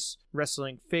 merchandise,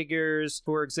 wrestling figures.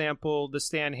 For example, the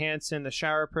Stan Hansen, the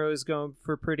Shower Pro is going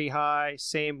for pretty high.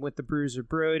 Same with the Bruiser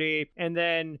Brody. And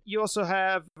then you also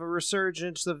have a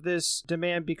resurgence of this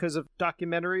demand because of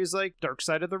documentaries like Dark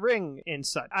Side of the Ring and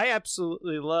such. I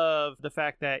absolutely love the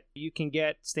fact that you can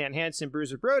get Stan Hansen,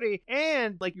 Bruiser Brody,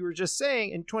 and like you were just saying,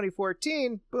 in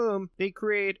 2014, boom, they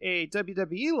create a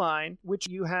WWE line, which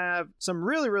you have some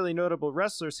really, really notable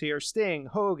wrestlers here: Sting,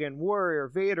 Hogan, Warrior,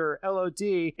 Vader,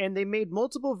 LOD, and they made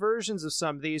multiple versions of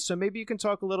some of these, so maybe you can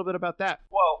talk a little bit about that.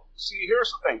 Well, see, here's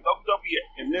the thing.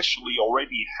 WWE initially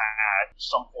already had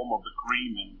some form of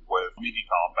agreement with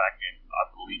Minicom back in, I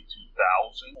believe,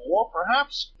 2000, or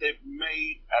perhaps they've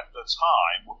made, at the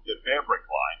time, with the Bear Brick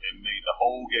line, they made the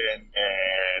Hogan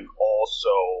and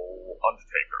also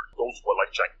Undertaker. Those were like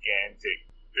gigantic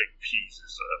big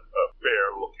pieces of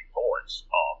bear-looking toys.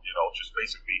 Just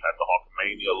basically had the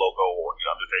Hulkamania logo or the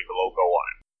Undertaker logo on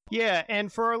it. Yeah,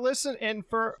 and for our still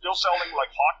selling like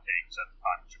hotcakes at the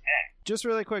time in Japan. Just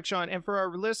really quick, Sean, and for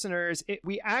our listeners,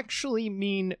 we actually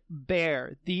mean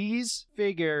bear. These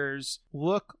figures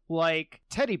look like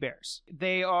teddy bears.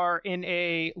 They are in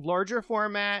a larger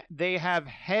format. They have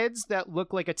heads that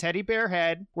look like a teddy bear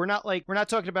head. We're not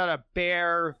talking about a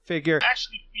bear figure.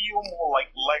 Actually feel more like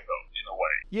Lego in a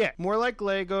way. Yeah, more like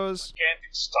Legos.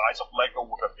 Gigantic size of Lego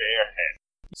with a bear head.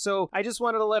 So I just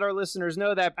wanted to let our listeners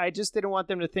know that I just didn't want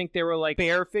them to think they were like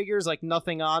bear figures, like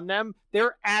nothing on them.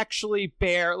 They're actually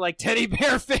bear, like teddy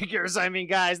bear figures. I mean,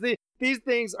 guys, these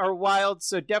things are wild.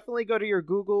 So definitely go to your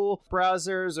Google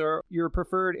browsers or your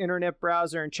preferred internet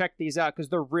browser and check these out because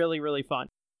they're really, really fun.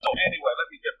 So anyway, let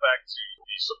me get back to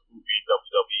the Safubi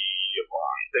WWE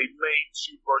line. They made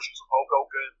two versions of Hulk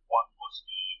Hogan. One was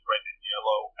the red and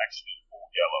yellow, actually full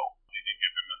yellow. They didn't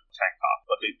give him a tank top,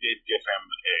 but they did give him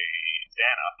a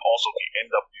bandana. Also the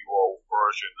NWO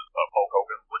version of Hulk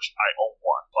Hogan, which I own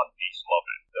one. Fun piece, love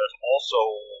it. There's also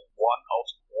one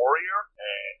Ultimate Warrior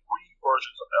and three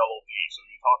versions of LOD. So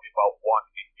you're talking about one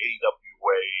in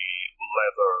AWA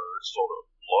leather sort of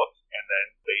look, and then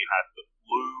they had the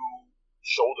blue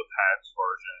shoulder pads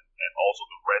version and also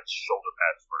the red shoulder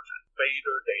pads version.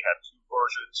 Vader, they had two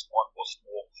versions. One was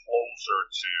more closer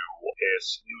to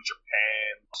his New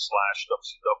Japan /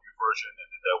 WCW version, and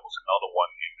then there was another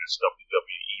one in his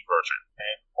WWE version,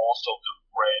 and also the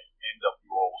red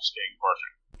NWO Sting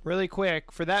version. Really quick,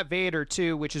 for that Vader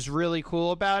too, which is really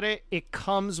cool about it, it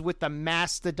comes with the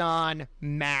Mastodon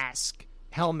mask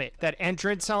helmet, that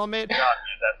entrance helmet. Yeah,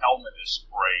 that helmet is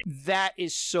great. That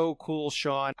is so cool,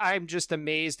 Sean. I'm just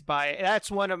amazed by it. That's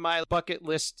one of my bucket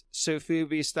list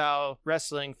Sofubi style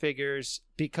wrestling figures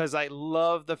because I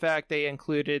love the fact they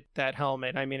included that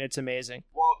helmet. I mean, it's amazing.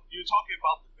 Well, you're talking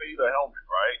about the Vader helmet,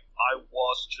 right? I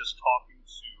was just talking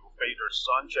to Vader's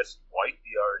son, Jesse White,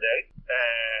 the other day,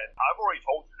 and I've already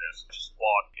told you this. I just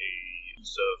bought a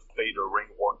piece of Vader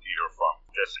ring worn gear from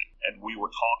Jesse, and we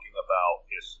were talking about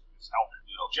his helmet.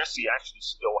 You know, Jesse actually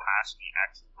still has the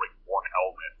actual ring-worn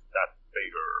helmet that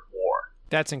Vader wore.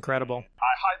 That's incredible.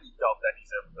 I highly doubt that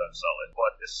he's ever going to sell it,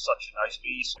 but it's such a nice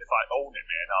piece. If I own it,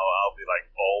 man, I'll be like,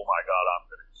 oh my god, I'm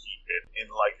going to keep it in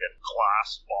like a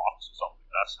glass box or something.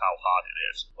 That's how hot it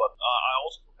is. But I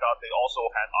also forgot they also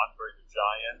had Andre the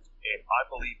Giant, and I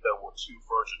believe there were two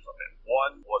versions of him.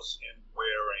 One was him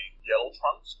wearing yellow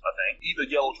trunks, I think. Either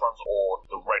yellow trunks or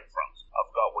the red trunks. I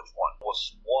forgot which one. Was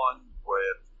one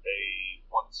with a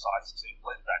one-size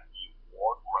singlet that he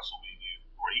wore for WrestleMania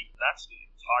 3. That's the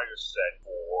entire set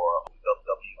for the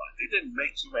WWE line. They didn't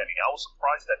make too many. I was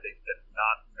surprised that they did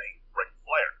not make Ric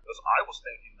Flair, because I was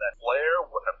thinking that Flair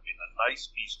would have been a nice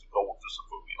piece to go with the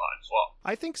Safubi line as well.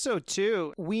 I think so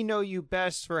too. We know you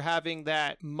best for having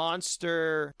that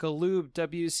monster Galoob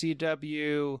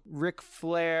WCW Ric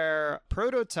Flair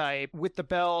prototype with the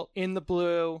belt in the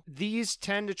blue. These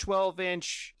 10 to 12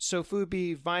 inch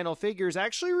Sofubi vinyl figures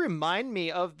actually remind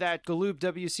me of that Galoob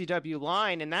WCW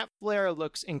line, and that Flair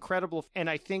looks incredible, and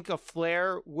I think a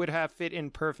Flair would have fit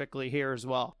in perfectly here as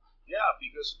well. Yeah,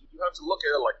 because you have to look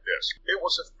at it like this. It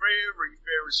was a very,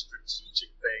 very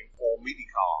strategic thing for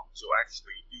Medicom to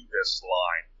actually do this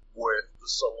line with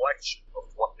the selection of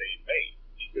what they made.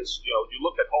 Because, you know, you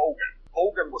look at Hogan.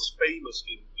 Hogan was famous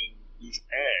in New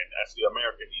Japan as the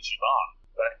American Ichiban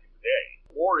back in the day.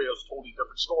 Warrior is a totally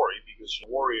different story because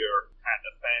Warrior had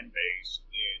a fan base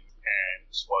in Japan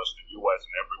as well as the US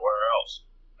and everywhere else.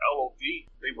 LOD,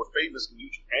 they were famous in New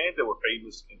Japan, they were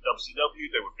famous in WCW,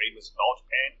 they were famous in All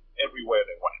Japan, everywhere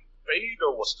they went.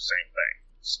 Vader was the same thing.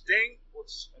 Sting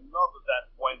was another that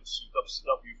went to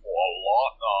WCW for a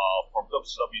lot, from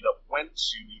WCW that went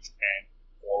to New Japan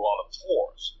for a lot of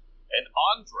tours. And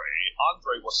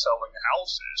Andre was selling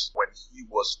houses when he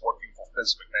was working for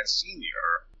Vince McMahon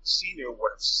Sr. Senior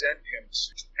would have sent him to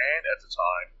Japan at the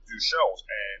time to do shows,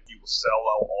 and he would sell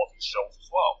out all these shows as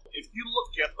well. If you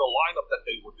look at the lineup that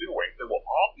they were doing, they were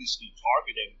obviously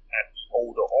targeting at the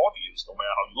older audience, no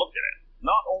matter how you look at it.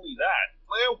 Not only that,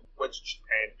 Flair went to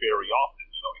Japan very often,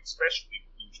 you know, especially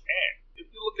with New Japan. If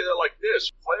you look at it like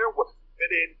this, Flair would fit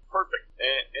in perfect,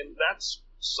 and that's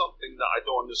something that I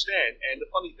don't understand. And the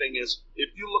funny thing is,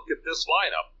 if you look at this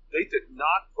lineup, they did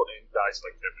not put in guys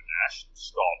like Kevin Nash,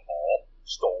 Scott Hall,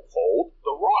 Stone Cold,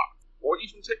 The Rock, or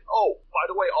even oh, by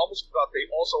the way, I almost forgot, they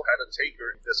also had a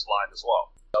Taker in this line as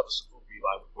well. The Safubi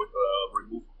line with a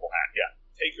removable hat. Yeah,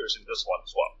 Taker's in this one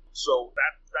as well. So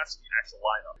that's the actual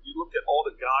lineup. You look at all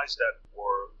the guys that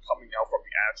were coming out from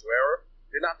the Attitude Era,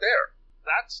 they're not there.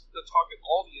 That's the target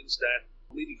audience that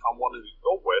Medicom wanted to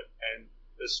go with, and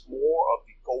it's more of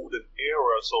the golden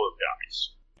era sort of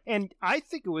guys. And I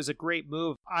think it was a great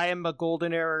move. I am a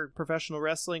Golden Era professional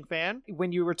wrestling fan.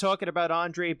 When you were talking about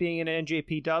Andre being in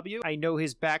NJPW, I know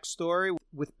his backstory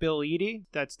with Bill Eadie.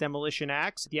 That's Demolition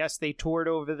Axe. Yes, they toured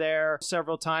over there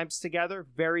several times together.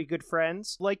 Very good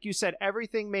friends. Like you said,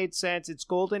 everything made sense. It's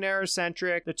Golden Era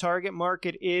centric. The target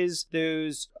market is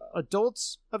those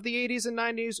adults of the 80s and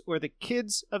 90s or the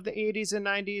kids of the 80s and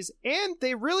 90s. And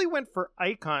they really went for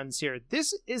icons here.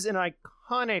 This is an iconic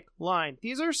iconic line.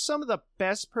 These are some of the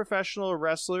best professional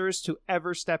wrestlers to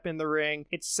ever step in the ring.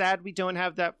 It's sad we don't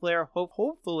have that flair.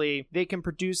 Hopefully they can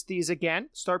produce these again,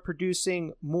 start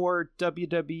producing more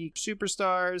WWE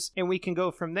superstars, and we can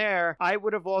go from there. I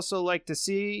would have also liked to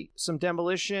see some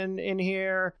Demolition in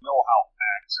here. You know how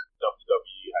packed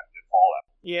WWE had been all out.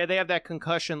 Yeah, they have that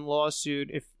concussion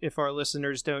lawsuit, if our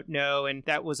listeners don't know, and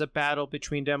that was a battle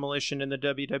between Demolition and the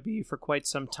WWE for quite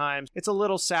some time. It's a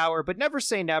little sour, but never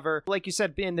say never. Like you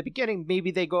said in the beginning, maybe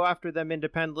they go after them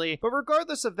independently. But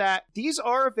regardless of that, these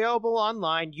are available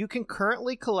online. You can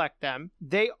currently collect them.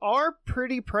 They are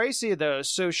pretty pricey, though.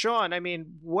 So, Sean, I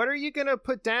mean, what are you going to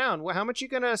put down? How much are you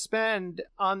going to spend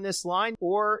on this line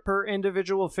or per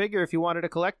individual figure if you wanted to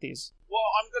collect these? Well,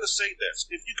 I'm going to say this.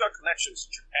 If you got connections to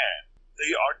Japan,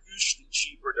 they are usually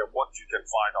cheaper than what you can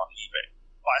find on eBay.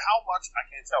 By how much, I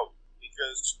can't tell you,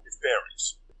 because it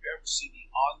varies. If you ever see the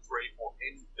Andre for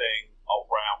anything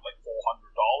around like $400,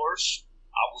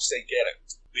 I will say get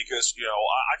it. Because, you know,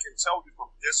 I can tell you from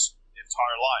this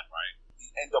entire line, right, the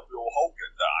NWO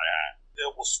Hogan that I had,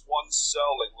 there was one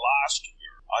selling last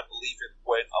year. I believe it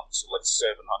went up to like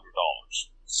 $700.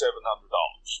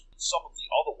 Some of the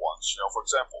other ones, you know, for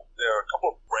example, there are a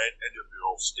couple of red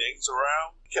NWO Stings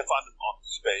around. You can find them on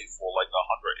eBay for like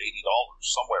 $180,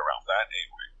 somewhere around that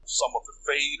anyway. Some of the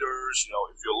faders, you know,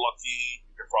 if you're lucky,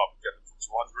 you can probably get them for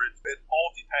 $200. It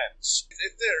all depends.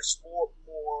 If there's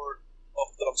more of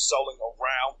them selling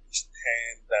around in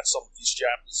Japan that some of these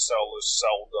Japanese sellers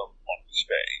sell them on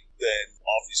eBay, then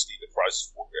obviously the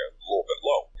prices will get a little bit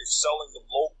low. If selling them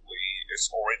locally is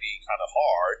already kind of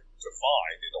hard to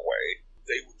find in a way,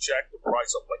 they would jack the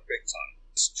price up like big time.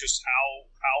 It's just how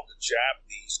the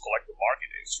Japanese collector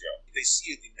market is. You know, they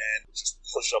see a demand to just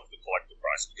push up the collector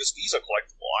price because these are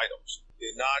collectible items.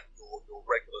 They're not your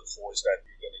regular toys that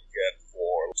you're going to get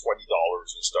for $20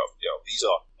 and stuff. You know, these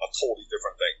are a totally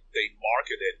different thing. They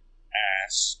market it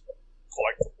as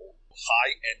collectible,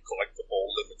 high-end collectible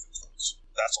limited toys.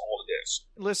 That's all it is.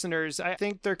 Listeners, I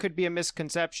think there could be a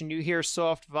misconception. You hear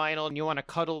soft vinyl and you want to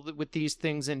cuddle with these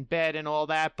things in bed and all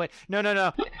that, but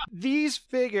no. These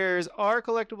figures are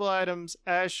collectible items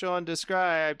as Sean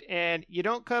described, and you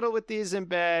don't cuddle with these in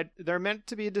bed. They're meant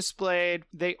to be displayed.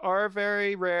 They are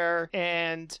very rare,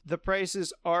 and the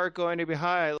prices are going to be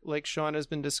high, like Sean has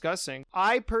been discussing.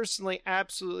 I personally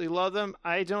absolutely love them.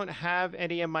 I don't have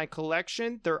any in my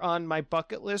collection. They're on my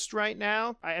bucket list right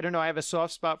now. I don't know. I have a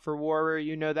soft spot for Warrior.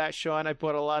 You know that, Sean. I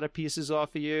bought a lot of pieces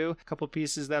off of you, a couple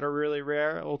pieces that are really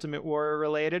rare, Ultimate Warrior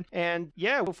related. And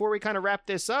yeah, before we kind of wrap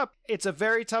this up, it's a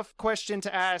very tough question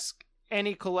to ask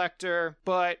any collector,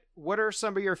 but what are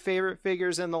some of your favorite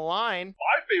figures in the line?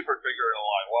 My favorite figure in the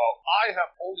line, well, I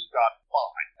have only got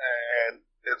 5, and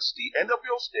it's the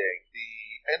NWO Sting,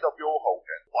 the NWO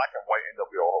Hogan, black and white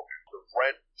NWO Hogan, the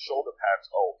red shoulder pads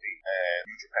OP, and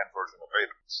New Japan version of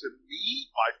Vader. To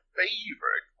me, my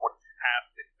favorite would have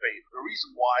been Vader. The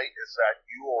reason why is that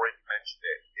you already mentioned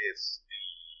it, is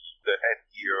the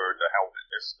headgear, the helmet.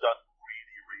 It's done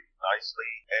really, really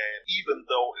nicely, and even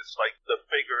though it's like the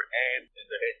figure and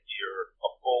the headgear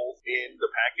are both in the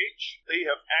package, they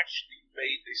have actually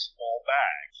made a small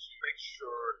bag to make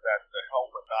sure that the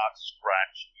helmet not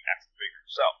scratch the actual figure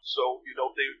itself. So, you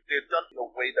know, they've done it in a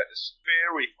way that is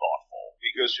very thoughtful,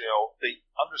 because, you know, they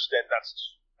understand that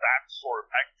sort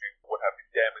of packaging would have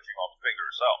been damaging on the figure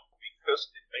itself,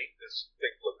 because they made this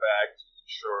particular bag to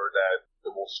ensure that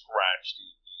it will scratch the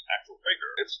actual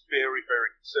figure. It's very,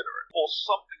 very considerate. For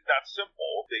something that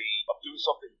simple, they do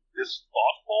something this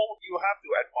thoughtful, you have to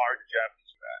admire the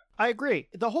Japanese for that. I agree.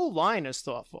 The whole line is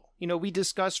thoughtful. You know, we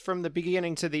discussed from the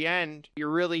beginning to the end, you're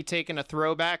really taking a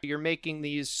throwback. You're making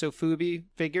these Sofubi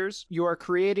figures. You are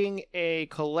creating a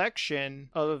collection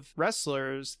of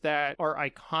wrestlers that are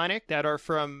iconic, that are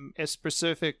from a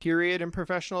specific period in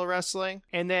professional wrestling.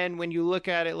 And then when you look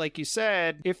at it, like you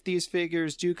said, if these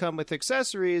figures do come with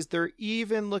accessories, they're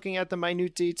even looking at the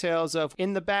minute details of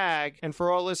in the bag. And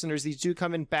for all listeners, these do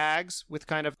come in bags with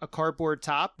kind of a cardboard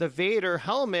top. The Vader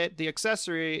helmet, the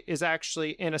accessory, is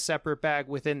actually in a separate bag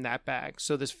within that bag,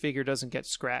 so this figure doesn't get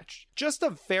scratched. Just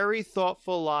a very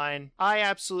thoughtful line. I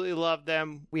absolutely love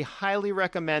them. We highly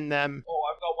recommend them. Oh,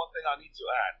 I've got one thing I need to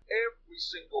add. Every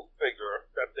single figure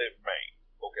that they've made,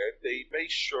 okay, they make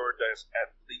sure there's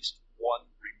at least one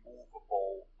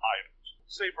removable item.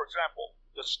 Say, for example,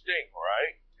 the Sting,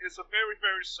 right? It's a very,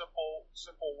 very simple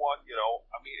one, you know.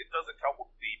 I mean, it doesn't come with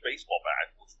the baseball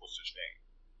bat, which was the Sting.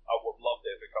 I would love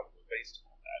that if it comes with a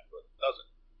baseball bat, but it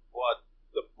doesn't. But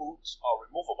the boots are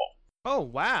removable. Oh,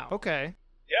 wow. Okay.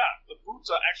 Yeah, the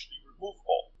boots are actually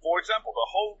removable. For example, the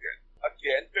Hogan,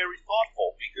 again, very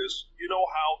thoughtful, because you know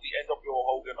how the NWO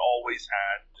Hogan always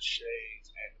had the shades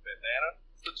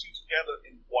together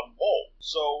in one mold.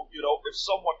 So, if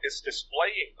someone is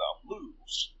displaying them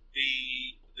loose,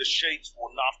 the shades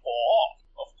will not fall off,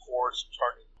 of course,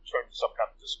 turning some kind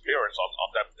of disappearance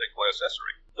on that particular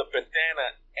accessory. The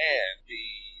bandana and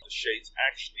the shades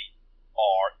actually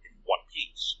are in one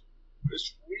piece.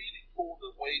 It's really cool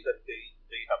the way that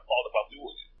they have thought about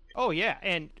doing it. Oh, yeah.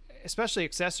 And especially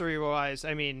accessory-wise,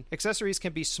 accessories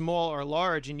can be small or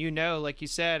large, and like you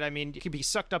said, it can be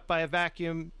sucked up by a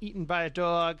vacuum, eaten by a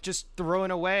dog, just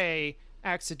thrown away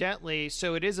accidentally.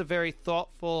 So it is a very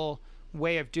thoughtful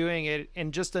way of doing it,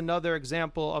 and just another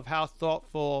example of how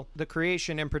thoughtful the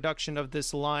creation and production of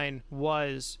this line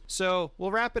was. So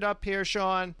we'll wrap it up here,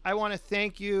 Sean. I want to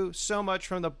thank you so much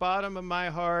from the bottom of my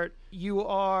heart. You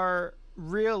are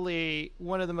really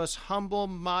one of the most humble,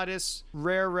 modest,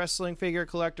 rare wrestling figure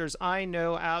collectors I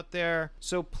know out there.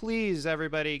 So please,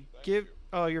 everybody,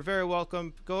 you're very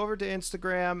welcome. Go over to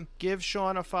Instagram, give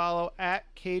Sean a follow at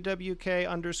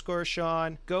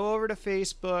KWK_Sean. Go over to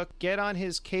Facebook, get on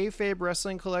his Kayfabe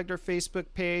Wrestling Collector Facebook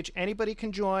page. Anybody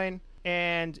can join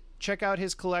and check out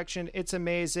his collection. It's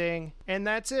amazing. And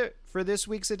that's it for this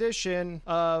week's edition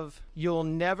of You'll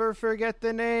Never Forget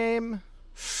the Name,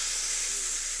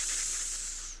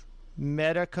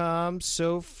 Medicom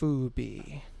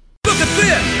Sofubi. Look at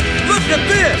this! Look at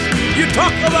this! You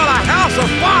talk about a house of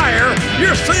fire,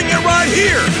 you're seeing it right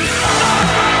here!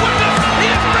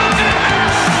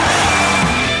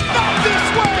 Not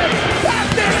this way!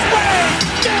 Not this way!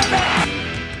 Damn it!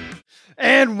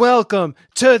 And welcome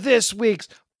to this week's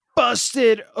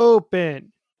Busted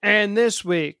Open. And this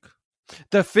week,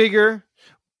 the figure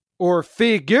or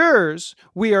figures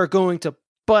we are going to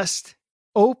bust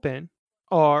open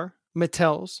are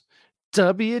Mattel's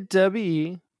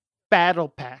WWE Battle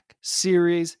Pack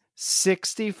Series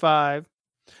 65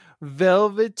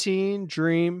 Velveteen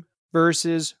Dream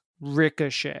versus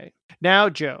Ricochet. Now,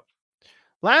 Joe,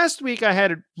 last week I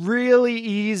had it really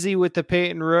easy with the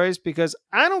Peyton Royce because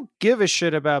I don't give a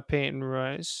shit about Peyton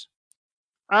Royce.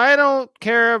 I don't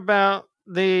care about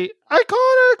the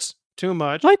Iconics too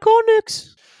much.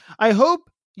 Iconics! I hope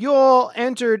you all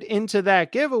entered into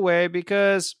that giveaway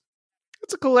because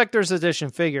it's a collector's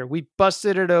edition figure. We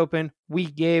busted it open. We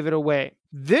gave it away.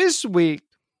 This week,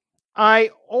 I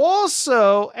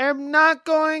also am not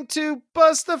going to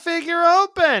bust the figure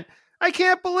open. I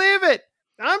can't believe it.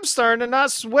 I'm starting to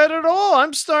not sweat at all.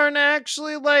 I'm starting to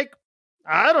actually,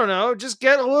 just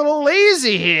get a little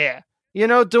lazy here.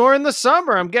 During the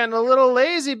summer, I'm getting a little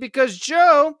lazy because,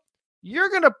 Joe, you're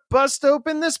going to bust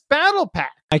open this battle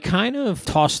pack. I kind of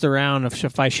tossed around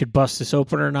if I should bust this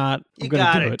open or not. You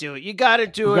gotta do it. You gotta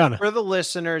do it for the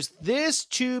listeners. This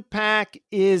 2-pack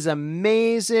is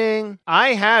amazing.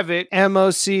 I have it.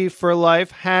 MOC for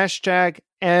life. Hashtag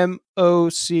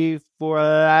MOC for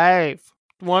life.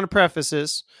 Want to preface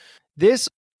this. This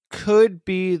could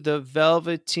be the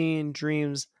Velveteen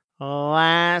Dream's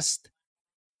last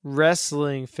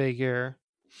wrestling figure,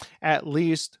 at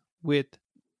least with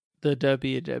the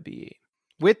WWE.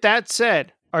 With that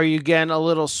said, are you getting a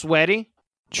little sweaty?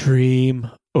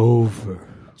 Dream over.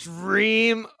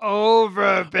 Dream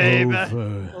over, baby.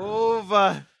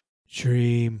 Over.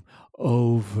 Dream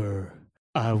over.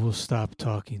 I will stop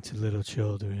talking to little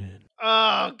children.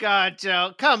 Oh, God,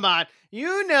 Joe. Come on.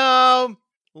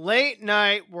 Late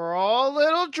night, we're all a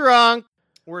little drunk.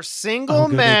 We're single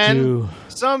men.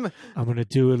 I'm going to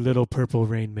do a little Purple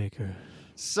Rainmaker.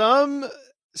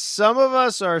 Some of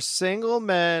us are single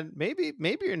men. Maybe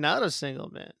you're not a single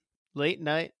man. Late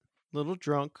night, little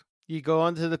drunk. You go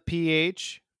onto the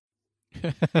PH.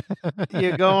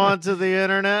 You go onto the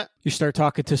internet. You start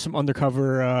talking to some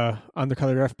undercover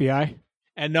FBI.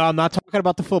 And no, I'm not talking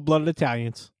about the full-blooded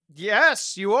Italians.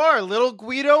 Yes, you are. Little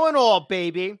Guido and all,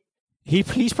 baby.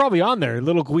 He's probably on there.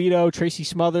 Little Guido, Tracy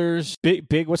Smothers,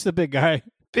 big. What's the big guy?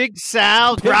 Big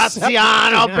Sal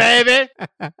Graziano, baby.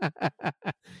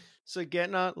 So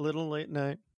getting on little late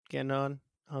night, getting on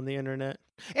the internet.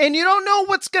 And you don't know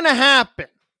what's going to happen,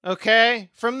 okay?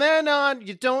 From then on,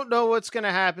 you don't know what's going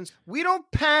to happen. We don't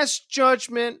pass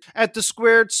judgment at the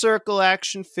Squared Circle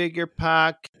action figure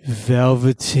pack.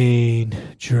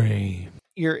 Velveteen Dream.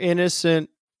 You're innocent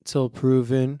till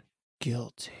proven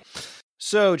guilty.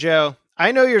 So, Joe,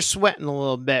 I know you're sweating a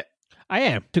little bit. I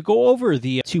am. To go over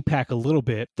the 2-pack a little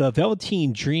bit, the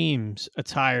Velveteen Dreams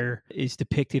attire is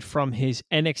depicted from his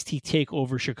NXT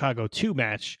TakeOver Chicago 2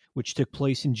 match, which took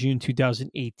place in June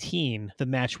 2018, the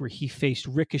match where he faced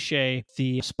Ricochet,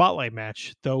 the Spotlight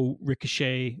match, though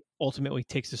Ricochet ultimately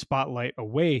takes the spotlight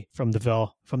away from the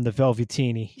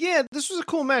Velveteeni. Yeah, this was a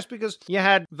cool match because you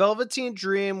had Velveteen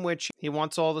Dream, which he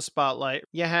wants all the spotlight.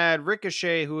 You had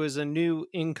Ricochet, who is a new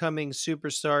incoming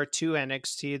superstar to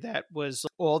NXT that was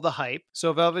all the hype.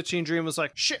 So Velveteen Dream was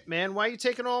like, shit, man, why are you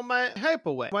taking all my hype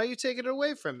away? Why are you taking it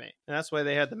away from me? And that's why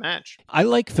they had the match. I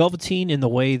like Velveteen in the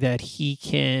way that he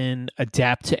can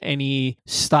adapt to any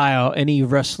style, any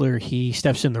wrestler he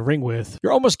steps in the ring with.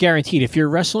 You're almost guaranteed if you're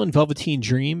wrestling Velveteen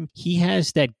Dream, he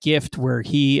has that gift where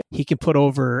he can put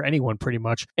over anyone pretty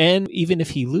much. And even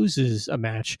if he loses a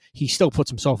match, he still puts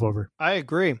himself over. I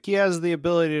agree. He has the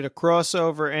ability to cross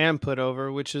over and put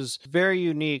over, which is very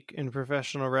unique in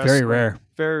professional wrestling. Very rare.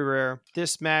 Very rare.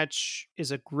 This match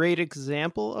is a great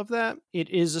example of that. It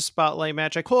is a spotlight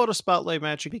match. I call it a spotlight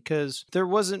match because there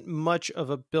wasn't much of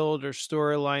a build or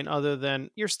storyline other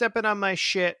than you're stepping on my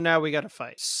shit. Now we got to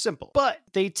fight. Simple. But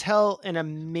they tell an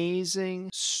amazing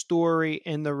story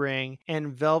in the ring,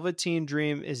 and Velveteen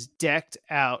Dream is decked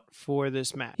out for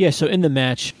this match. Yeah, so in the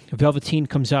match, Velveteen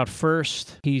comes out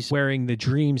first. He's wearing the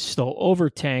Dream Still Over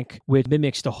tank, which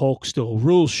mimics the Hulk Still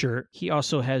Rules shirt. He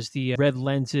also has the red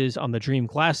lenses on the Dream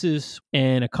glasses,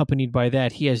 and accompanied by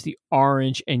that, he has the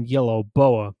orange and yellow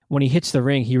boa. When he hits the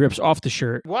ring, he rips off the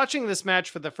shirt. Watching this match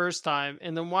for the first time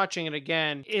and then watching it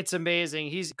again, it's amazing.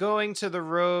 He's going to the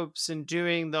ropes and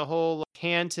doing the whole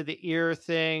hand to the ear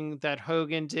thing that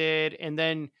Hogan did, and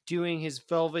then doing his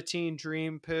Velveteen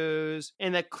Dream pose.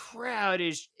 And the crowd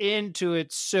is into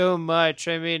it so much.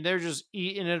 I mean, they're just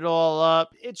eating it all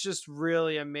up. It's just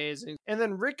really amazing. And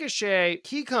then Ricochet,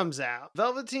 he comes out.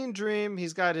 Velveteen Dream,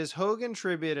 he's got his Hogan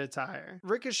tribute attire.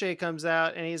 Ricochet comes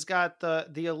out and he's got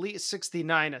the Elite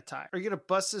 69 attire. Are you going to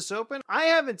bust this open? I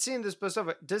haven't seen this bust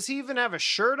open. Does he even have a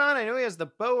shirt on? I know he has the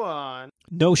boa on.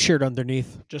 No shirt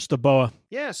underneath, just the boa.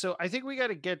 Yeah, so I think we got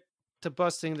to get to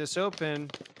busting this open.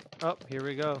 Oh, here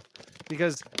we go.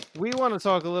 Because we want to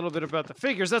talk a little bit about the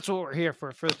figures. That's what we're here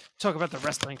for talk about the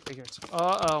wrestling figures.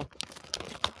 Uh-oh.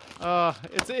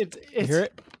 It's You hear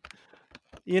it?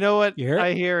 You know what? You hear it?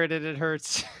 I hear it and it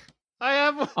hurts. I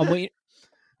have. I'm waiting.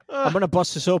 I'm gonna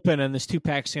bust this open, and this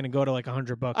 2-pack's gonna go to like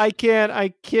 $100. I can't.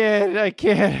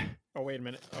 Oh, wait a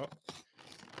minute. Oh,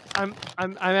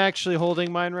 I'm actually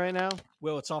holding mine right now.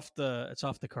 Will, it's off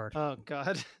the card. Oh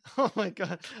God. Oh my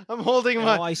God. I'm holding And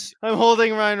mine. I'm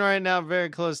holding mine right now, very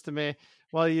close to me.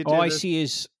 While you do all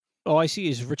this. I see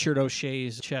is Richard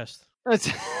O'Shea's chest. All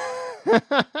right,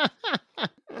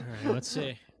 let's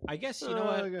see. I guess you know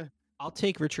what? Okay. I'll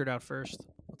take Richard out first.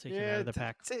 I'll take him out of the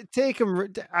pack. Take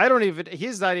him.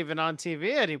 He's not even on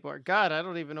TV anymore. God, I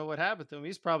don't even know what happened to him.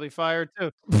 He's probably fired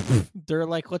too. They're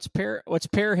like, let's pair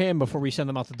him before we send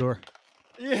them out the door.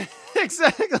 Yeah,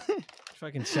 exactly.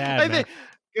 Fucking sad,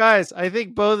 I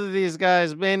think both of these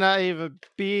guys may not even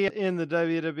be in the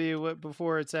WWE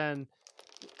before it ends.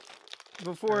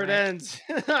 It ends.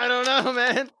 I don't know,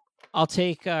 man. I'll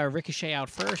take Ricochet out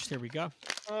first. Here we go.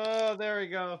 Oh, there we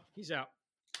go. He's out.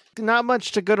 Not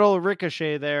much to good old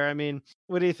Ricochet there. I mean,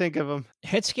 what do you think of him?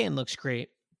 Head scan looks great.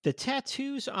 The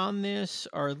tattoos on this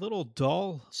are a little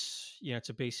dull. It's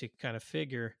a basic kind of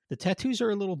figure. The tattoos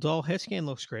are a little dull. Head scan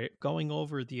looks great. Going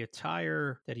over the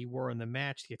attire that he wore in the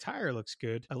match, the attire looks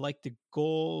good. I like the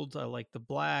gold. I like the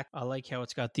black. I like how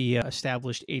it's got the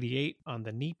established 88 on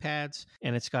the knee pads,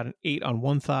 and it's got an 8 on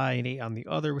one thigh and 8 on the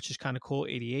other, which is kind of cool.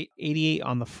 88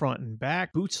 on the front and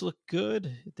back. Boots look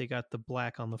good. They got the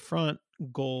black on the front,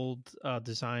 gold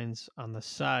designs on the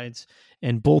sides,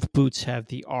 and both boots have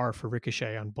the R for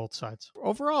Ricochet on both sides.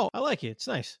 Overall, I like it. It's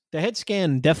nice. The head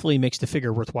scan definitely makes the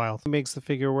figure worthwhile. It makes the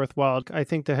figure worthwhile. I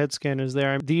think the head scan is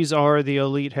there. These are the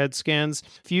Elite head scans.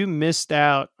 If you missed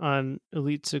out on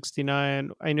Elite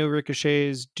 69, I know Ricochet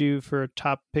is due for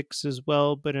top picks as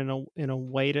well, but in a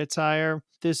white attire.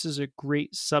 This is a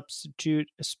great substitute,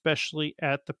 especially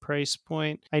at the price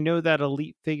point. I know that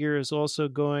Elite figure is also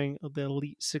going, the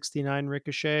Elite 69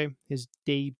 Ricochet, his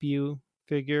debut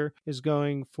figure, is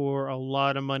going for a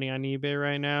lot of money on eBay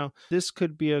right now. This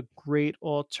could be a great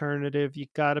alternative. You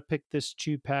got to pick this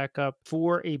 2-pack up.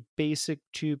 For a basic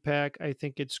 2-pack, I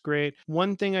think it's great.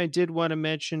 One thing I did want to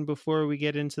mention before we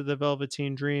get into the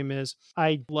Velveteen Dream is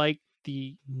I like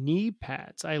the knee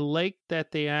pads. I like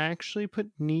that they actually put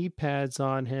knee pads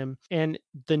on him, and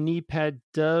the knee pad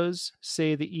does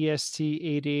say the EST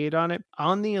 88 on it.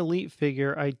 On the Elite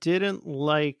figure, I didn't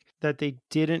like that they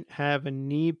didn't have a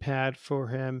knee pad for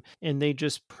him and they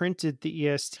just printed the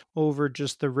EST over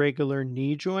just the regular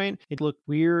knee joint. It looked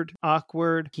weird,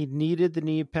 awkward. He needed the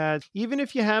knee pad. Even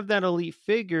if you have that elite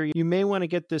figure, you may want to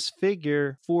get this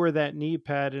figure for that knee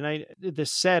pad. And the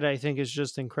set, I think, is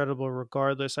just incredible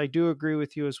regardless. I do agree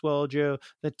with you as well, Joe.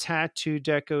 The tattoo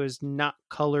deco is not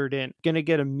colored in. Going to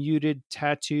get a muted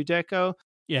tattoo deco.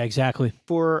 Yeah, exactly.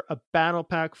 For a battle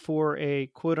pack for a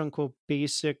quote-unquote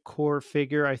basic core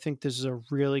figure, I think this is a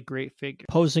really great figure.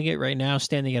 Posing it right now,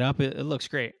 standing it up, it looks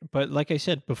great. But like I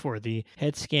said before, the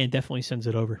head scan definitely sends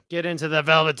it over. Get into the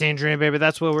Velveteen Dream, baby.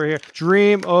 That's what we're here.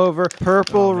 Dream over.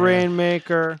 Purple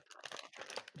Rainmaker.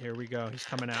 Here we go. He's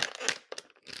coming out.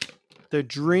 The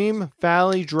Dream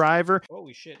Valley Driver.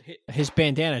 Holy shit. His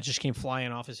bandana just came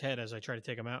flying off his head as I tried to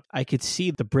take him out. I could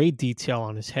see the braid detail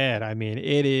on his head. I mean,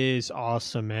 it is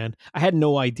awesome, man. I had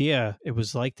no idea it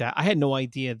was like that. I had no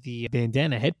idea the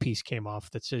bandana headpiece came off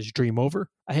that says Dream Over.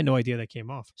 I had no idea that came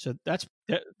off. So that's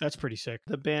pretty sick.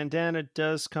 The bandana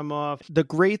does come off. The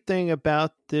great thing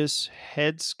about this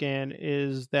head scan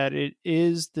is that it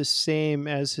is the same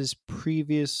as his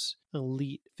previous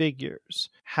elite figures.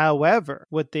 However,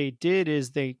 what they did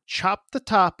is they chopped the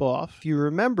top off. If you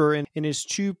remember, in his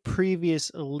two previous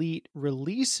elite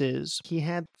releases, he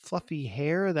had fluffy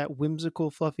hair, that whimsical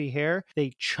fluffy hair.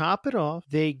 They chop it off.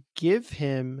 They give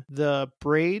him the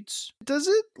braids. Does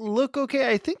it look okay?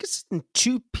 I think it's in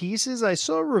two pieces. I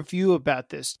saw a review about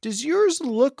this. Does yours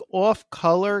look off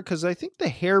color? Because I think the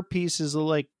hair piece is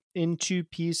like in two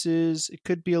pieces. It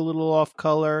could be a little off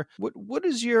color. What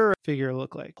does your figure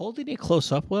look like? Holding it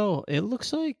close up, well, it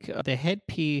looks like the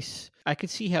headpiece. I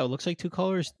could see how it looks like two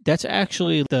colors. That's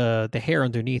actually the hair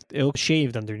underneath. It looks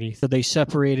shaved underneath. So they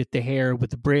separated the hair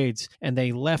with the braids and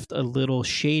they left a little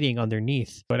shading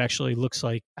underneath. But it actually looks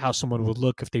like how someone would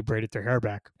look if they braided their hair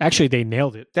back. Actually, they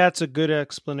nailed it. That's a good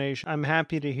explanation. I'm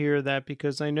happy to hear that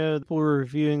because I know people were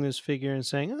reviewing this figure and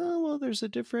saying, oh, well, there's a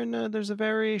different, there's a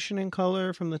variation in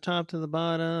color from the top to the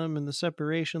bottom and the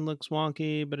separation looks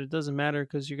wonky, but it doesn't matter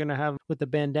because you're going to have with the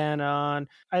bandana on.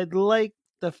 I'd like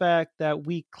the fact that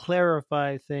we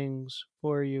clarify things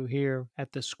for you here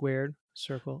at the Squared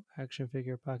Circle Action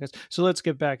Figure Podcast. So let's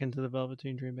get back into the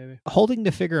Velveteen Dream, baby. Holding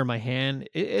the figure in my hand,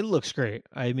 it looks great.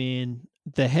 I mean,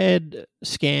 the head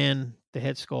scan, the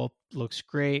head sculpt looks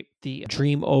great. The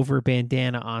Dream Over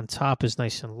bandana on top is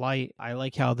nice and light. I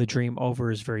like how the Dream Over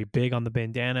is very big on the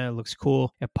bandana. It looks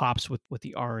cool. It pops with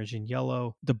the orange and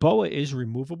yellow. The boa is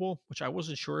removable, which I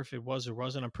wasn't sure if it was or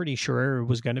wasn't. I'm pretty sure it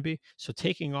was going to be. So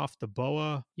taking off the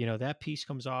boa, that piece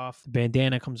comes off. The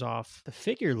bandana comes off. The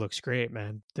figure looks great,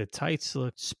 man. The tights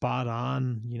look spot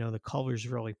on. The colors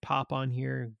really pop on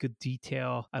here. Good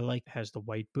detail. I like it has the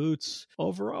white boots.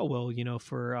 Overall, well,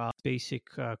 for basic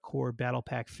core battle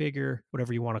pack figure,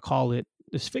 whatever you want to call it,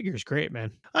 this figure is great,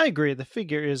 man. I agree. The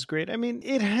figure is great. I mean,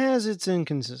 it has its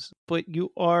inconsistencies, but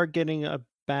you are getting a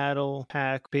battle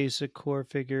pack basic core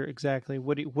figure. Exactly.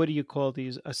 What do you call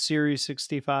these? A Series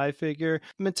 65 figure?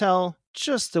 Mattel,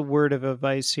 just a word of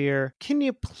advice here. Can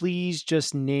you please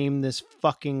just name this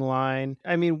fucking line?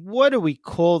 I mean, what do we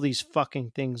call these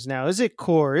fucking things now? Is it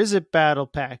core? Is it battle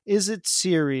pack? Is it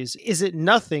series? Is it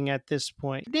nothing at this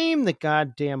point? Name the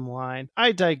goddamn line.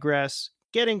 I digress.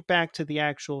 Getting back to the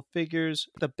actual figures,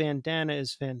 the bandana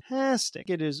is fantastic.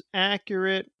 It is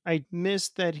accurate. I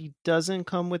missed that he doesn't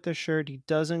come with the shirt. He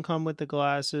doesn't come with the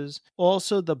glasses.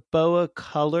 Also, the boa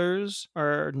colors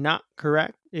are not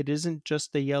correct. It isn't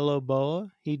just the yellow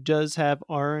boa. He does have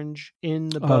orange in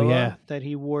the boa that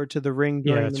he wore to the ring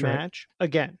during the match. Right.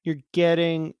 Again, you're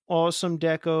getting awesome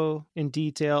deco and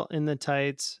detail in the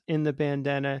tights, in the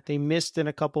bandana. They missed in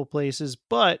a couple places,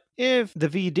 but if the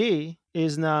VD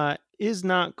is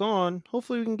not gone,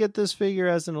 hopefully we can get this figure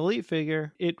as an elite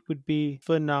figure. It would be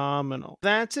phenomenal.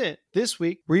 That's it. This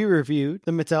week, we reviewed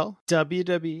the Mattel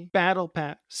WWE Battle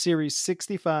Pack Series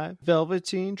 65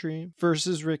 Velveteen Dream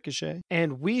versus Ricochet,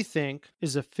 and we think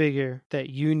is a figure that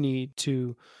you need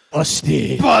to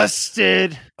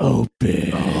busted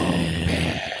open.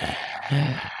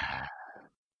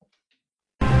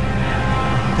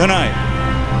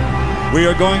 Tonight, we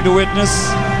are going to witness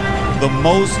the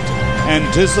most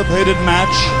anticipated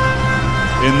match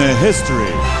in the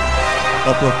history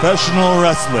of professional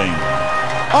wrestling.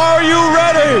 Are you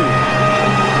ready?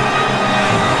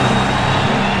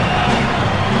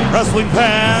 Wrestling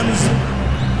fans,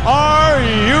 are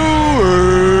you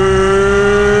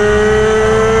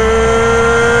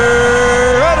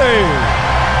ready?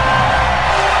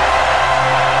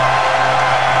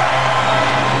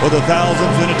 For the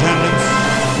thousands in attendance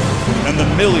and the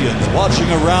millions watching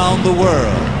around the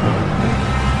world,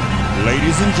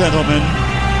 ladies and gentlemen,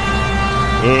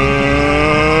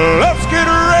 Let's get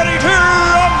ready to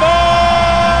rumble!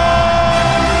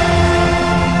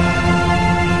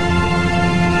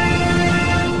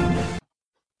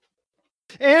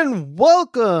 And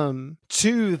welcome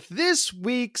to this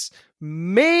week's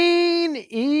main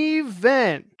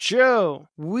event. Joe,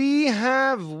 we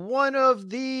have one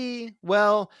of the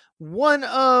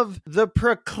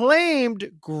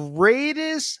proclaimed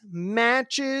greatest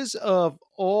matches of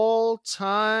all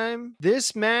time.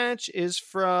 This match is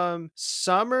from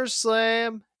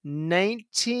SummerSlam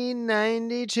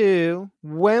 1992,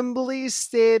 Wembley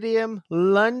Stadium,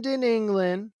 London,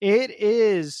 England. It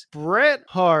is Bret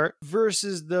Hart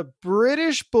versus the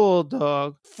British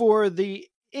Bulldog for the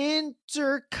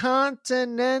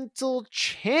Intercontinental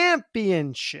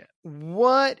Championship.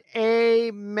 What a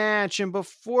match. And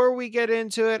before we get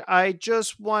into it, I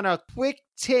just want a quick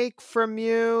take from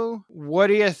you. What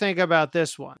do you think about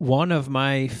this one? One of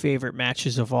my favorite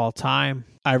matches of all time.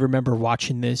 I remember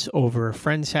watching this over a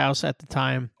friend's house at the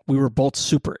time. We were both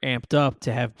super amped up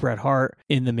to have Bret Hart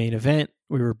in the main event.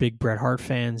 We were big Bret Hart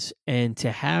fans, and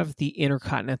to have the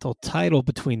Intercontinental title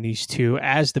between these two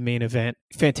as the main event,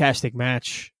 fantastic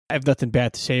match. I have nothing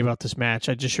bad to say about this match.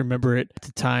 I just remember it at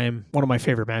the time, one of my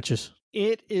favorite matches.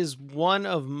 It is one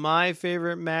of my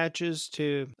favorite matches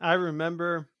too. I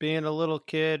remember being a little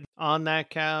kid on that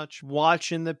couch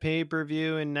watching the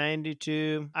pay-per-view in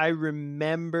 92. I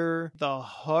remember the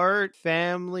Hart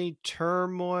family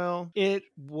turmoil. It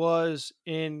was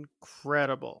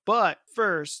incredible. But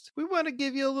first, we want to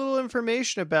give you a little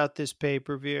information about this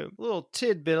pay-per-view. A little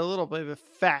tidbit, a little bit of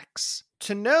facts.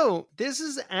 To note, this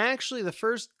is actually the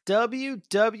first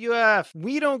WWF.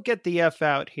 We don't get the F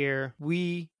out here.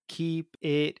 We keep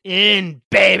it in,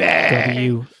 baby.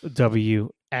 WWF.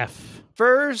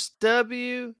 First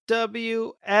WWF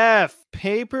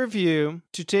pay-per-view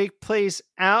to take place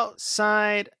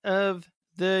outside of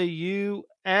the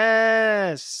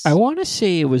U.S. I want to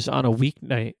say it was on a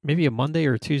weeknight, maybe a Monday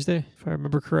or a Tuesday, if I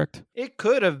remember correct. It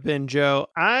could have been, Joe.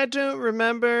 I don't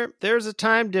remember. There's a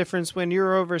time difference when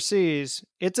you're overseas.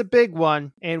 It's a big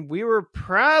one, and we were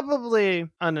probably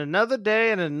on another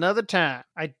day and another time.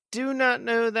 I do not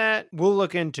know that. We'll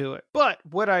look into it. But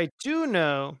what I do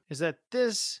know is that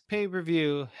this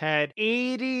pay-per-view had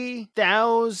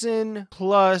 80,000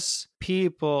 plus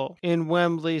people in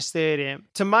Wembley Stadium.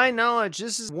 To my knowledge,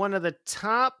 this is one of the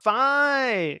top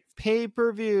 5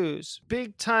 pay-per-views,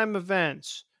 big-time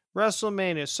events.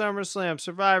 WrestleMania, SummerSlam,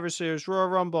 Survivor Series, Royal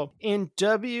Rumble in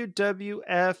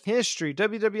WWF history,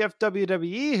 WWF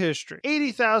WWE history,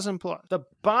 80,000 plus. The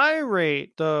buy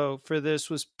rate, though, for this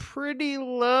was pretty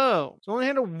low. It only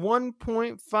had a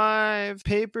 1.5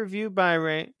 pay-per-view buy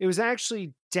rate. It was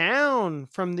actually down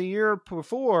from the year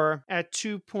before at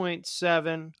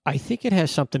 2.7. I think it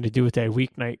has something to do with that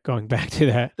weeknight, going back to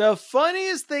that. The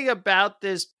funniest thing about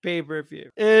this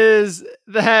pay-per-view is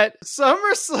that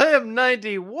SummerSlam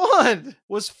 91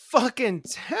 was fucking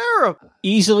terrible.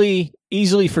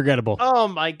 Easily forgettable. Oh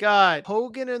my God.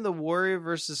 Hogan and the Warrior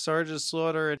versus Sergeant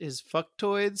Slaughter is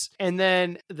fucktoids. And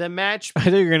then the match. I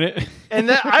think you're going to. And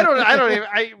then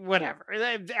whatever.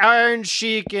 Iron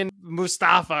Sheik and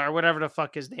Mustafa or whatever the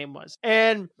fuck his name was.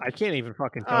 And I can't even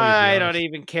fucking tell you. I don't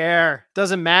even care.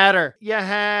 Doesn't matter.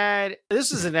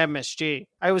 This is an MSG.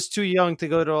 I was too young to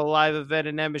go to a live event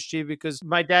in MSG because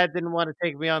my dad didn't want to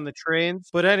take me on the trains.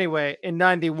 But anyway, in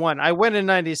 91, I went in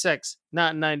 96,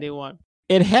 not in 91.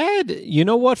 It had, you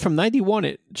know what, from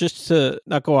 91, just to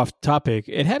not go off topic,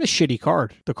 it had a shitty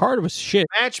card. The card was shit.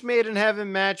 Match made in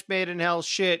heaven, match made in hell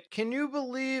shit. Can you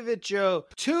believe it, Joe?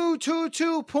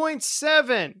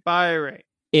 222.7 buy rate.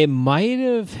 It might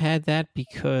have had that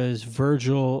because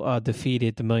Virgil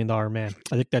defeated the $1 Million Man.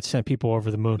 I think that sent people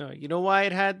over the moon. No, you know why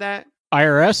it had that?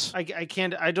 IRS? I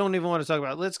don't even want to talk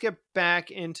about it. Let's get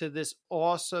back into this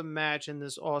awesome match and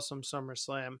this awesome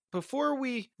SummerSlam. Before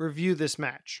we review this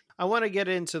match, I want to get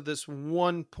into this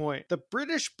one point. The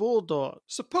British Bulldog,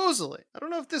 supposedly, I don't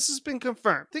know if this has been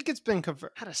confirmed. I think it's been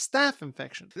confirmed. Had a staph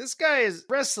infection. This guy is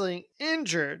wrestling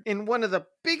injured in one of the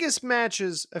biggest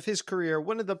matches of his career,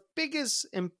 one of the biggest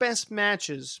and best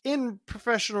matches in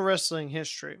professional wrestling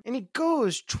history. And he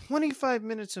goes 25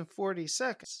 minutes and 40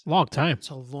 seconds. Long time. It's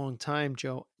a long time,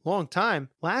 Joe. Long time.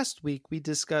 Last week, we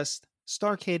discussed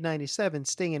Starrcade 97,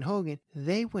 Sting and Hogan.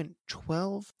 They went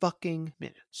 12 fucking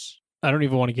minutes. I don't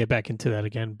even want to get back into that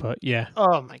again, but yeah.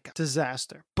 Oh my God.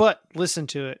 Disaster. But listen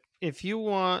to it. If you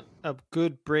want a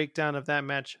good breakdown of that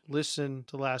match, listen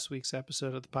to last week's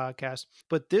episode of the podcast.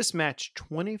 But this match,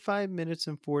 25 minutes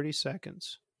and 40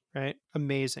 seconds. Right?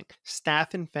 Amazing.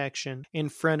 Staph infection in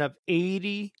front of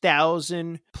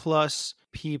 80,000 plus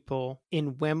people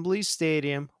in Wembley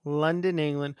Stadium, London,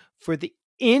 England, for the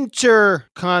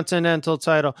Intercontinental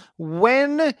title.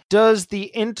 When does the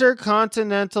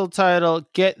Intercontinental title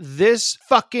get this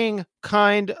fucking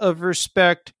kind of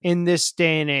respect in this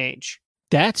day and age?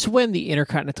 That's when the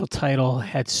Intercontinental title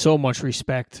had so much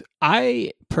respect.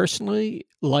 I personally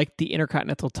like the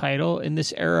Intercontinental title in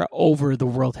this era over the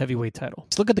World Heavyweight title.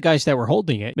 Let's look at the guys that were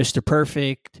holding it. Mr.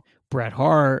 Perfect, Bret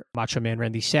Hart, Macho Man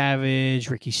Randy Savage,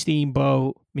 Ricky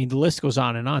Steamboat. I mean, the list goes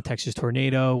on and on. Texas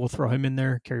Tornado, we'll throw him in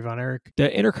there. Kerry Von Erich.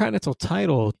 The Intercontinental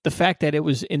title, the fact that it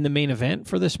was in the main event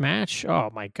for this match, oh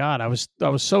my God, I was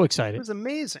so excited. It was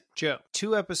amazing. Joe,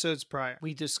 2 episodes prior,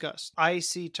 we discussed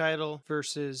IC title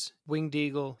versus Winged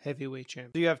Eagle heavyweight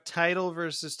champion. So you have title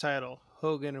versus title,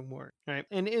 Hogan and Warrior. Right?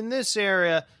 And in this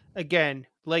area, again,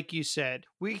 like you said,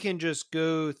 we can just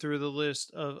go through the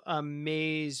list of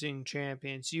amazing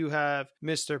champions. You have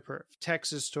Mr. Perf,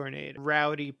 Texas Tornado,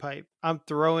 Rowdy Pipe. I'm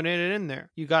throwing it in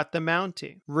there. You got the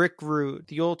Mountie, Rick Rude,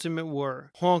 The Ultimate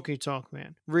Warrior, Honky Tonk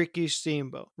Man, Ricky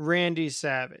Steamboat, Randy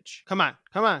Savage. Come on.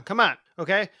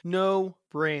 Okay? No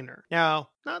brainer. Now,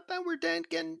 not that we're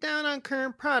getting down on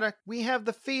current product. We have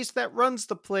the face that runs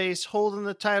the place holding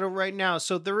the title right now.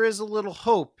 So there is a little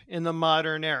hope in the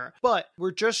modern era. But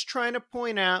we're just trying to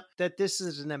point out that this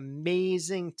is an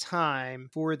amazing time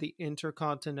for the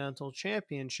Intercontinental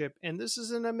Championship. And this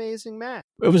is an amazing match.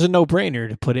 It was a no-brainer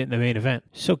to put it in the main event.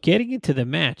 So getting into the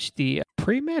match, the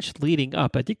pre-match leading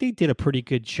up, I think they did a pretty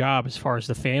good job as far as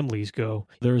the families go.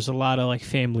 There was a lot of like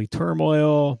family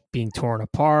turmoil, being torn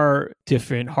apart,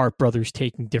 different Hart brothers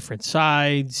taking different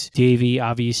sides, Davey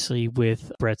obviously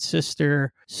with Bret's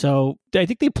sister. So I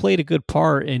think they played a good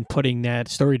part in putting that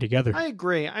story together. I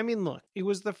agree. I mean, look, it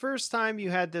was the first time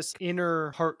you had this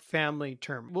inner Hart family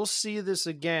term. We'll see this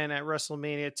again at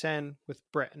WrestleMania 10 with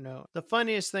Bret and Owen. The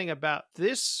funniest thing about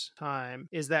this time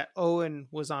is that Owen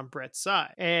was on Bret's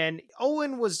side. And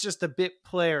Owen was just a bit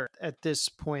player at this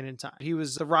point in time. He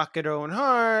was the Rocket Owen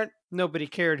Hart. Nobody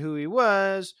cared who he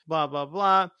was, blah, blah,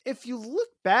 blah. If you look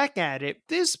back at it,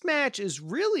 this match is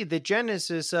really the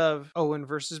genesis of Owen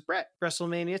versus Bret,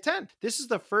 WrestleMania 10. This is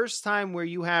the first time where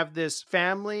you have this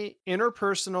family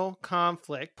interpersonal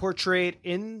conflict portrayed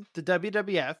in the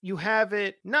WWF. You have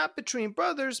it not between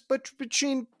brothers, but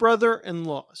between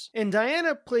brother-in-laws. And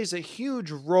Diana plays a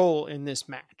huge role in this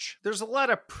match. There's a lot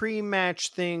of pre-match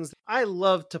things I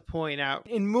love to point out.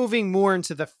 In moving more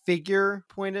into the figure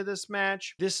point of this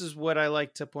match, this is what I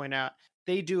like to point out.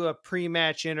 They do a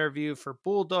pre-match interview for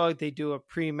Bulldog. They do a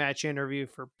pre-match interview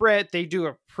for Bret. They do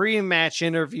a pre-match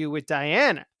interview with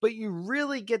Diana. But you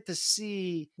really get to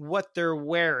see what they're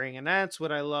wearing. And that's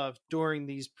what I love during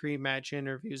these pre-match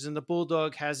interviews. And the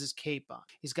Bulldog has his cape on.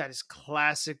 He's got his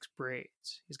classic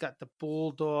braids. He's got the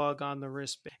Bulldog on the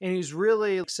wristband. And he's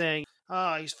really saying,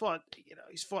 he's fought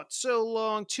so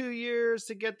long, 2 years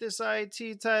to get this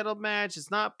IT title match.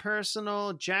 It's not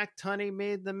personal. Jack Tunney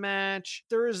made the match.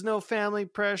 There is no family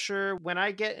pressure. When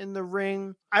I get in the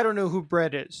ring, I don't know who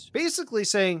Bret is. Basically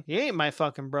saying, he ain't my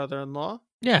fucking brother-in-law.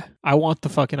 Yeah, I want the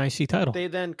fucking IC title. They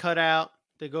then cut out.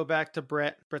 They go back to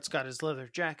Bret. Bret's got his leather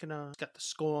jacket on. He's got the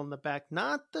skull on the back.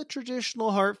 Not the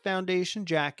traditional Hart Foundation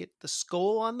jacket. The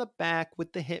skull on the back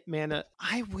with the Hitman.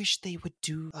 I wish they would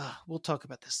do... we'll talk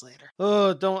about this later.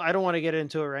 I don't want to get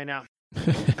into it right now.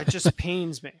 It just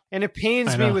pains me. And it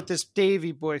pains me with this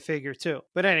Davey Boy figure too.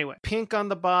 But anyway, pink on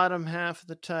the bottom half of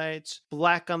the tights,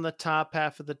 black on the top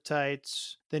half of the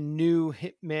tights, the new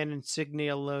Hitman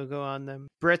insignia logo on them.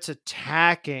 Bret's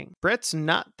attacking. Bret's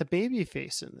not the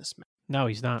babyface in this match. No,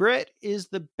 he's not. Bret is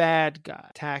the bad guy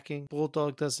attacking.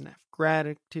 Bulldog doesn't have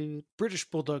gratitude. British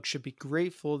Bulldog should be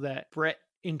grateful that Bret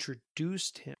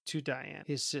introduced him to Diane,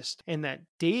 his sister, and that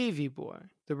Davey Boy,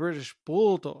 the British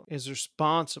Bulldog, is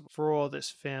responsible for all this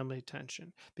family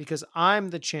tension because I'm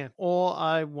the champ. All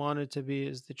I wanted to be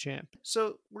is the champ.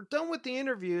 So we're done with the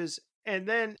interviews. And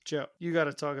then, Joe, you got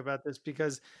to talk about this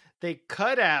because they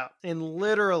cut out and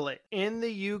literally in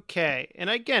the UK, and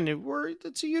again,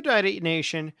 it's a United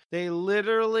Nation, they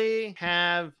literally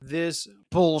have this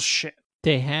bullshit.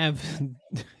 They have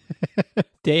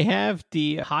they have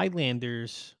the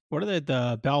Highlanders. What are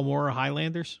the Balmoral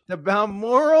Highlanders? The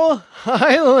Balmoral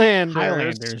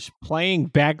Highlanders playing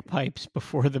bagpipes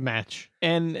before the match.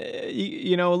 And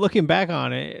looking back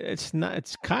on it,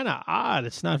 it's kind of odd.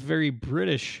 It's not very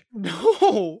British.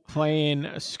 No. Playing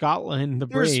Scotland the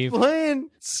Brave. They're playing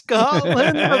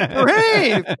Scotland the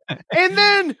Brave. And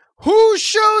then who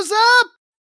shows up?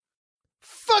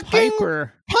 Fucking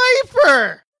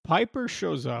Piper. Piper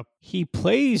shows up. He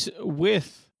plays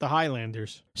with the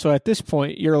Highlanders. So at this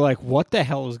point, you're like, what the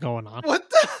hell is going on?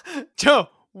 Joe,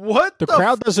 What The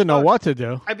crowd doesn't know fuck? what to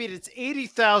do. I mean, it's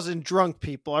 80,000 drunk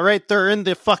people, all right? They're in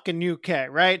the fucking UK,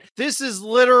 right? This is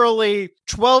literally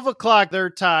 12 o'clock their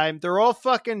time. They're all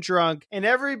fucking drunk, and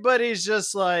everybody's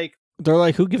just like... They're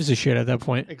like, who gives a shit at that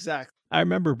point? Exactly. I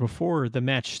remember before the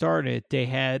match started, they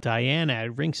had Diana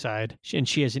at ringside, and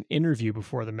she has an interview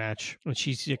before the match. And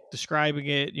she's describing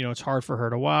it. You know, it's hard for her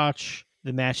to watch.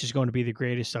 The match is going to be the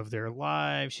greatest of their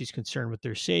lives. She's concerned with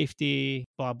their safety,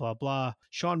 blah, blah, blah.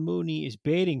 Sean Mooney is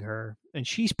baiting her, and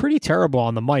she's pretty terrible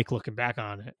on the mic looking back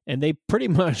on it. And they pretty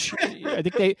much, I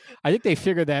think they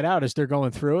figured that out as they're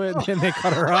going through it, and then they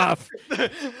cut her off.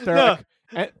 They're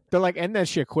like, end that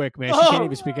shit quick, man. She can't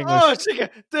even speak English.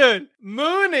 Dude,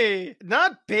 Mooney,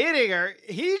 not baiting her.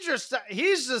 He's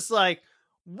just like,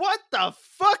 what the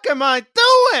fuck am I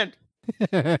doing?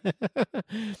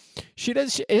 She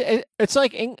does. It's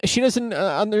like she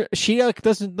doesn't she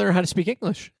doesn't learn how to speak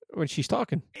English when she's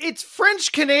talking. It's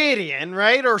French Canadian,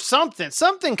 right? Or something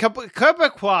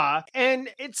Quebecois. And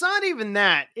it's not even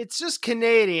that. It's just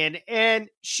Canadian. And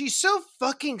she's so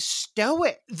fucking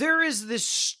stoic. There is this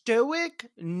stoic,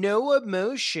 no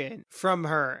emotion from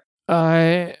her.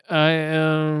 I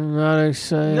am not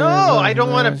excited. No, I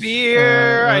don't want to be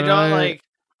here. I don't like...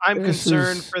 I'm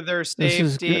concerned for their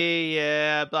safety.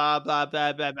 Yeah, blah, blah,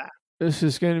 blah, blah, blah. This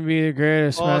is going to be the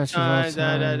greatest match time, of all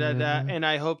time. and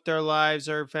I hope their lives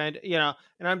are you know,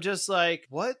 and I'm just like,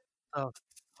 what the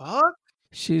fuck?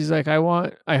 She's like,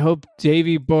 I hope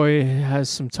Davey Boy has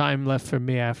some time left for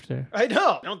me after. I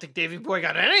know. I don't think Davey Boy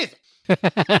got anything.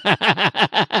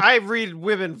 I read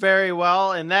women very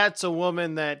well, and that's a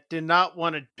woman that did not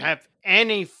want to have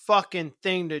any fucking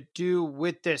thing to do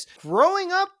with this.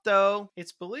 Growing up, though,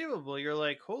 it's believable. You're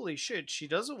like, holy shit, she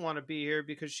doesn't want to be here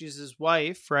because she's his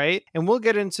wife, right? And we'll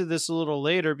get into this a little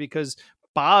later because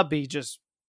Bobby just,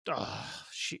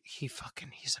 he's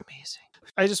amazing.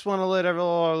 I just want to let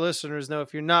all our listeners know,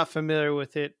 if you're not familiar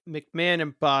with it, McMahon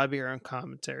and Bobby are on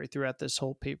commentary throughout this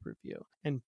whole pay-per-view.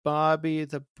 And Bobby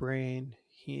the Brain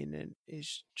Heenan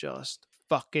is just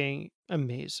fucking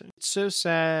amazing. It's so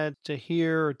sad to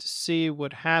hear or to see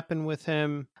what happened with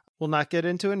him. We'll not get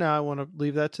into it now. I want to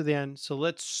leave that to the end. So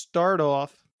let's start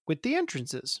off with the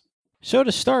entrances. So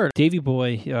to start, Davey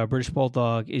Boy, British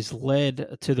Bulldog, is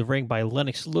led to the ring by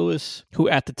Lennox Lewis, who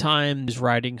at the time is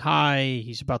riding high.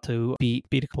 He's about to beat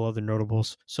a couple other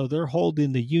notables. So they're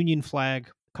holding the Union flag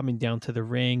coming down to the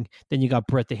ring. Then you got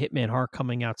Bret the Hitman Hart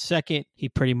coming out second. He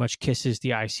pretty much kisses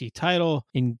the IC title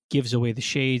and gives away the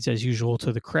shades as usual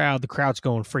to the crowd. The crowd's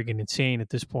going friggin' insane at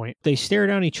this point. They stare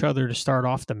down each other to start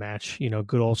off the match. You know,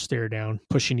 good old stare down,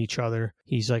 pushing each other.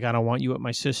 He's like, I don't want you with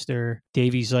my sister.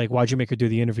 Davey's like, why'd you make her do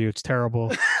the interview? It's terrible.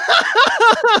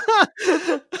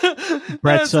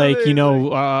 Bret's like, amazing. You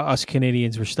know, us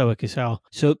Canadians were stoic as hell.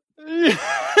 So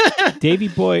Davey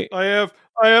Boy, I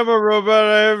am a robot.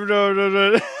 I have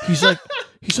no. He's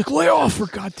like, lay off her,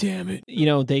 goddammit. You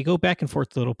know, they go back and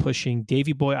forth a little pushing.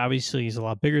 Davey Boy obviously is a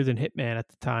lot bigger than Hitman at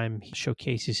the time. He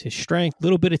showcases his strength. A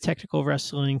little bit of technical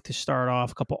wrestling to start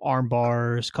off. A couple arm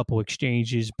bars, a couple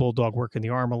exchanges. Bulldog working the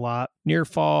arm a lot. Near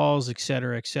falls,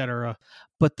 etc., etc.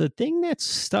 But the thing that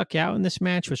stuck out in this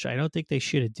match, which I don't think they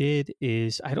should have did,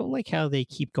 is I don't like how they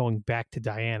keep going back to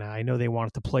Diana. I know they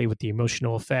wanted to play with the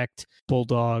emotional effect.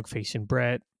 Bulldog facing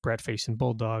Bret facing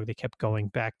Bulldog. They kept going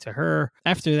back to her.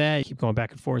 After that, keep going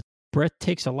back and forth. Bret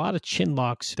takes a lot of chin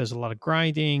locks, does a lot of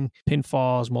grinding,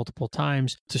 pinfalls multiple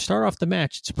times. To start off the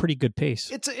match, it's a pretty good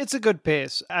pace. It's a good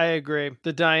pace. I agree.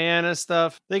 The Diana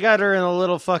stuff, they got her in a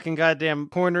little fucking goddamn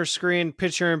corner screen,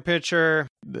 picture-in-picture.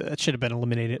 That should have been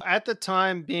eliminated. At the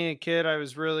time, being a kid, I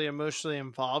was really emotionally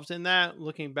involved in that.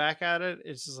 Looking back at it,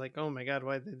 it's just like, oh my God,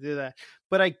 why'd they do that?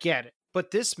 But I get it. But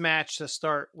this match to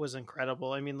start was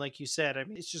incredible. I mean, like you said,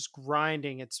 it's just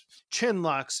grinding. It's chin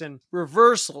locks and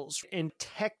reversals and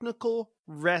technical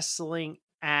wrestling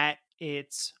at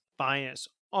its finest.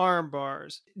 Arm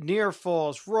bars, near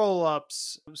falls,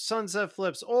 roll-ups, sunset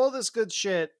flips, all this good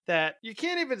shit that you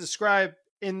can't even describe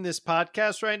in this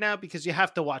podcast right now because you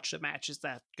have to watch the match. It's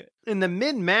that good. In the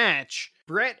mid-match,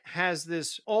 Bret has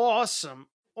this awesome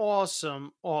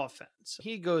offense.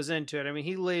 He goes into it. I mean,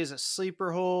 he lays a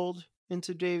sleeper hold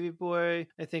into Davey Boy,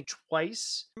 I think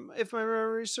twice, if my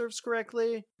memory serves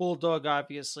correctly. Bulldog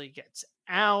obviously gets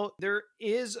out. There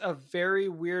is a very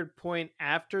weird point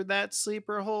after that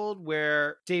sleeper hold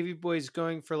where Davey Boy's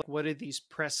going for, like, what are these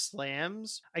press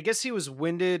slams? I guess he was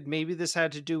winded. Maybe this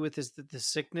had to do with the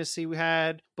sickness he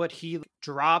had, but he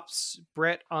drops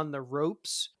Bret on the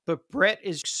ropes. But Bret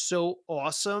is so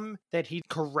awesome that he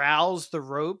corrals the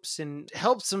ropes and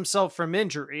helps himself from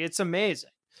injury. It's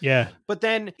amazing. Yeah. But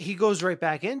then he goes right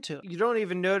back into it. You don't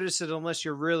even notice it unless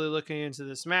you're really looking into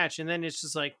this match. And then it's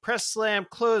just like press slam,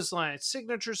 clothesline,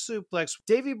 signature suplex.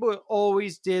 Davey Boy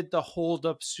always did the hold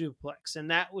up suplex. And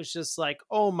that was just like,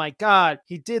 oh my God,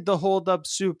 he did the hold up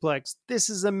suplex. This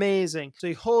is amazing. So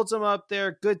he holds him up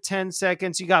there, good 10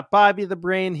 seconds. You got Bobby the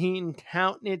Brain Heenan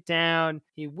counting it down.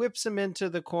 He whips him into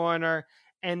the corner.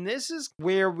 And this is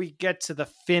where we get to the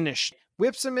finish.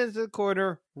 Whips him into the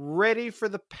corner, ready for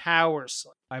the power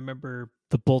slam. I remember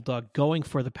the Bulldog going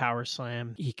for the power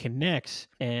slam. He connects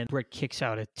and Brett kicks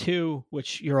out at 2,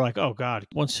 which you're like, oh God,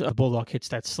 once a Bulldog hits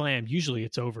that slam, usually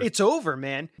it's over. It's over,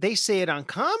 man. They say it on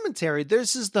commentary.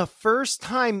 This is the first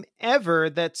time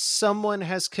ever that someone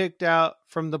has kicked out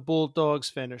from the Bulldog's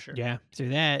finisher. Yeah. After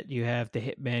that, you have the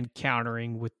Hitman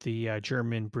countering with the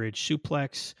German bridge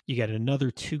suplex. You get another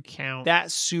 2 count. That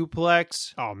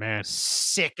suplex, oh man,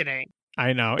 sickening.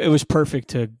 I know. It was perfect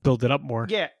to build it up more.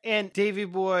 Yeah, and Davey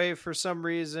Boy, for some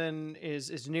reason,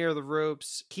 is near the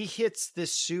ropes. He hits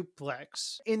this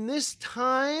suplex. In this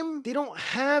time, they don't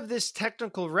have this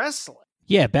technical wrestling.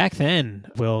 Yeah, back then,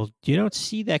 Will, you don't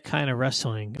see that kind of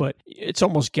wrestling, but it's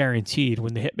almost guaranteed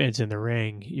when the Hitman's in the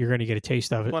ring, you're going to get a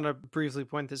taste of I it. want to briefly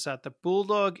point this out. The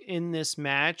Bulldog in this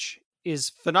match is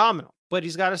phenomenal, but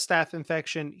he's got a staph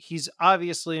infection. He's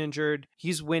obviously injured.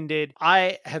 He's winded.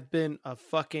 I have been a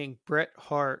fucking Bret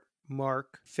Hart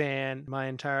Mark fan my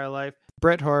entire life.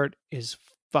 Bret Hart is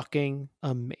fucking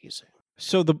amazing.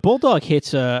 So the Bulldog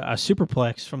hits a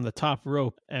superplex from the top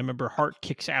rope, and I remember Hart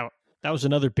kicks out. That was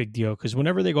another big deal because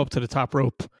whenever they go up to the top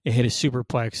rope and hit a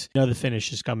superplex, you know the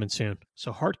finish is coming soon.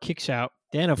 So Hart kicks out.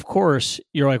 Then, of course,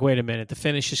 you're like, wait a minute, the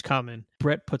finish is coming.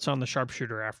 Brett puts on the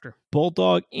sharpshooter after.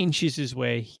 Bulldog inches his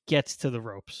way, gets to the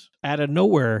ropes. Out of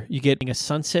nowhere, you get a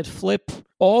sunset flip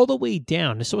all the way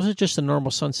down. This wasn't just a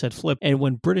normal sunset flip. And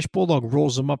when British Bulldog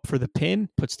rolls him up for the pin,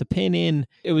 puts the pin in,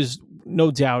 it was no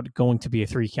doubt going to be a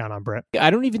 3 count on Brett.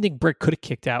 I don't even think Brett could have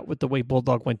kicked out with the way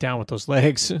Bulldog went down with those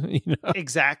legs. You know?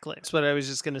 Exactly. That's what I was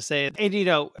just going to say. And, you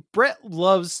know, Brett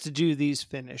loves to do these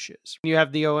finishes. You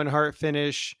have the Owen Hart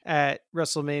finish at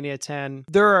WrestleMania 10.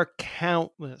 There are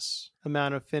countless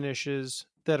amount of finishes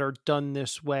that are done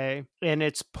this way, and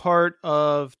it's part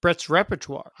of Brett's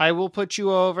repertoire. I will put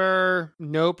you over,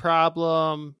 no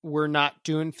problem. We're not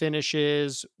doing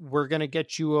finishes. We're going to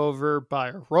get you over by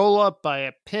a roll-up, by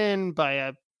a pin, by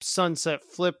a sunset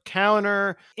flip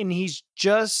counter, and he's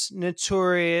just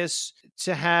notorious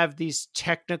to have these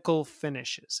technical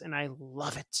finishes, and I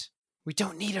love it. We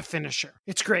don't need a finisher.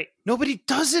 It's great. Nobody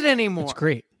does it anymore. It's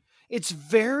great. It's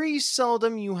very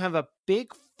seldom you have a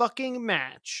big fucking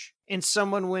match and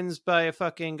someone wins by a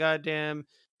fucking goddamn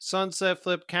sunset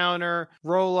flip counter,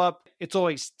 roll up. It's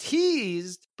always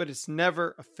teased, but it's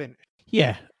never a finish.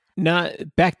 Yeah.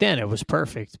 Not back then it was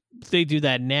perfect. If they do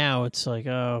that now, it's like,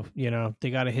 oh, you know, they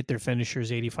got to hit their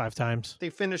finishers 85 times. They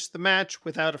finish the match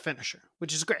without a finisher,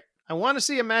 which is great. I want to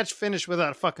see a match finish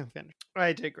without a fucking finish.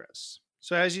 I digress.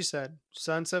 So as you said,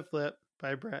 sunset flip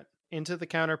by Brett. Into the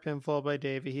counter pinfall by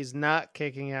Davey. He's not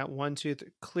kicking out. 1, 2, 3.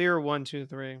 Clear 1, 2,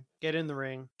 3. Get in the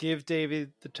ring. Give Davey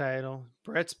the title.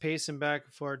 Brett's pacing back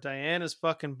and forth. Diana's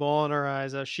fucking bawling her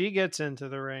eyes out. She gets into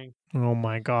the ring. Oh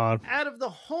my God. Out of the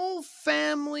whole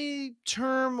family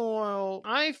turmoil,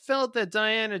 I felt that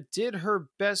Diana did her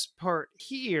best part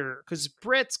here. Because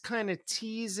Brett's kind of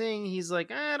teasing. He's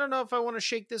like, I don't know if I want to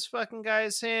shake this fucking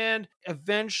guy's hand.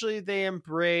 Eventually they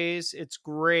embrace. It's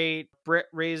great. Brett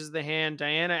raises the hand.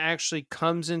 Diana actually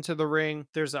comes into the ring.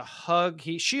 There's a hug.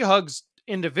 She hugs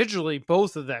individually,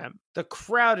 both of them. The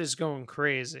crowd is going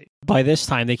crazy. By this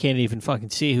time, they can't even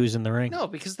fucking see who's in the ring. No,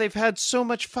 because they've had so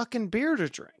much fucking beer to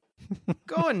drink.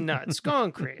 Going nuts,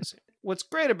 going crazy. What's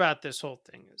great about this whole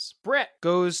thing is Brett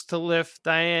goes to lift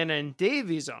Diana in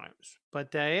Davey's arms,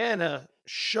 but Diana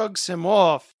shrugs him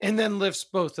off and then lifts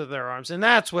both of their arms. And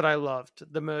that's what I loved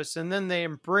the most. And then they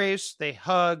embrace, they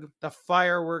hug, the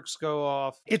fireworks go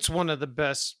off. It's one of the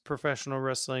best professional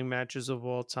wrestling matches of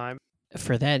all time.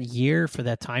 For that year, for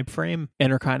that time frame,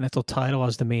 Intercontinental title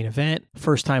as the main event.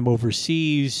 First time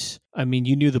overseas. I mean,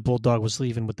 you knew the Bulldog was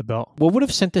leaving with the belt. What would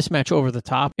have sent this match over the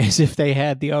top is if they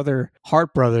had the other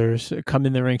Hart brothers come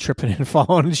in the ring tripping and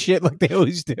falling and shit like they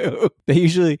always do. They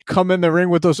usually come in the ring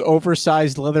with those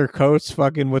oversized leather coats,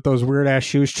 fucking with those weird ass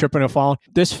shoes, tripping and falling.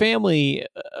 This family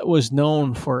was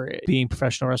known for being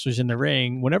professional wrestlers in the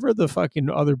ring. Whenever the fucking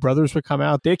other brothers would come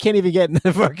out, they can't even get in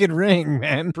the fucking ring,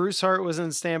 man. Bruce Hart was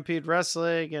in Stampede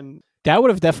Wrestling, and that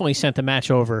would have definitely sent the match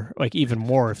over, like, even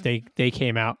more if they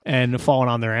came out and fallen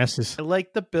on their asses. I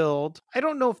like the build. I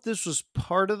don't know if this was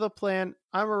part of the plan.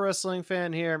 I'm a wrestling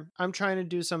fan here. I'm trying to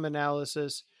do some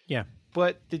analysis. Yeah.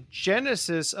 But the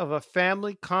genesis of a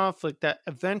family conflict that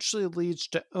eventually leads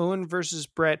to Owen versus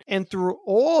Brett. And through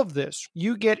all of this,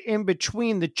 you get in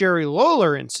between the Jerry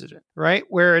Lawler incident, right?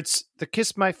 Where it's the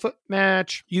Kiss My Foot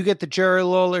match. You get the Jerry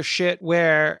Lawler shit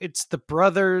where it's the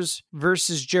brothers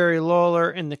versus Jerry Lawler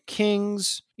and the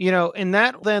Kings. And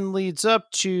that then leads up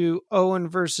to Owen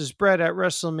versus Brett at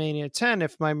WrestleMania 10,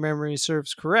 if my memory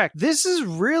serves correct. This is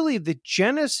really the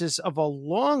genesis of a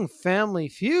long family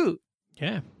feud.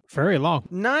 Yeah. Very long.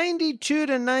 92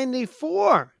 to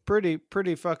 94.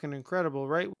 Pretty fucking incredible,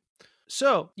 right?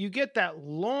 So you get that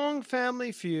long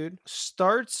family feud,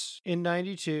 starts in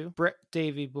 92, Brett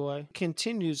Davey Boy,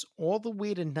 continues all the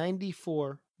way to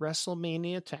 94,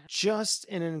 WrestleMania 10. Just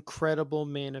an incredible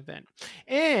main event.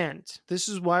 And this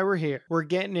is why we're here. We're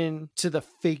getting into the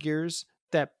figures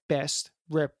that best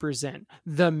represent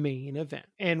the main event.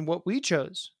 And what we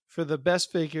chose for the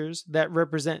best figures that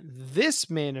represent this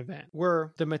main event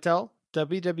were the Mattel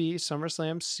WWE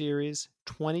SummerSlam Series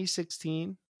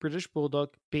 2016 British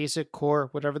Bulldog Basic Core,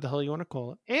 whatever the hell you want to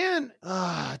call it. And,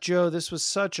 Joe, this was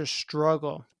such a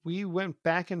struggle. We went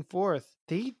back and forth.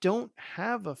 They don't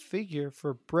have a figure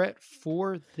for Brett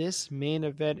for this main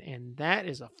event, and that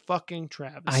is a fucking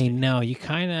travesty. I know. You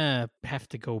kind of have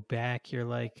to go back. You're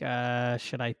like,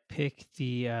 should I pick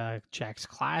the Jakks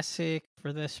Classic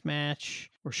for this match?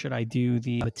 Or should I do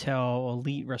the Mattel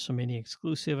Elite WrestleMania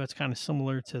exclusive? It's kind of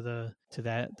similar to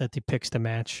that depicts the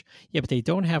match. Yeah, but they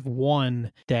don't have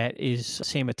one that is the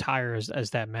same attire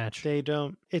as that match. They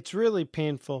don't. It's really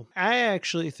painful. I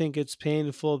actually think it's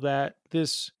painful that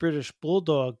this British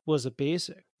Bulldog was a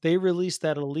basic. They released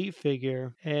that Elite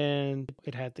figure and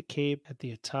it had the cape, had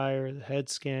the attire, the head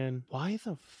scan. Why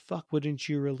the fuck wouldn't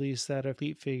you release that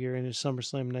Elite figure in his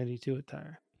SummerSlam 92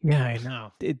 attire? Yeah, I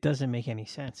know. It doesn't make any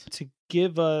sense. To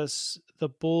give us the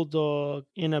Bulldog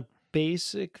in a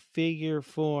basic figure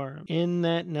form in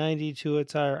that 92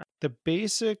 attire. The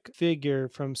basic figure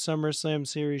from SummerSlam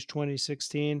Series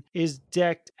 2016 is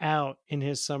decked out in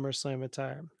his SummerSlam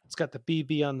attire. It's got the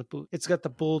BB on the boot. It's got the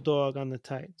Bulldog on the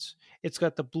tights. It's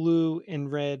got the blue and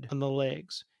red on the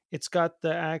legs. It's got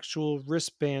the actual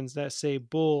wristbands that say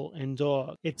Bull and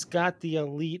Dog. It's got the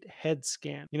Elite head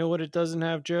scan. You know what it doesn't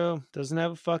have, Joe? It doesn't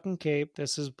have a fucking cape.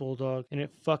 This is Bulldog. And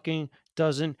it fucking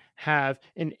doesn't have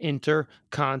an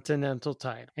Intercontinental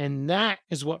title. And that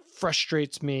is what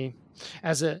frustrates me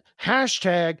as a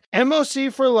hashtag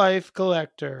MOC for life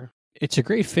collector. It's a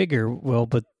great figure, Will,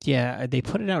 but yeah, they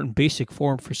put it out in basic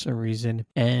form for some reason.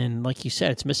 And like you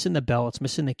said, it's missing the belt, it's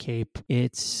missing the cape.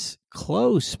 It's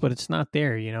close, but it's not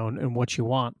there, and what you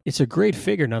want. It's a great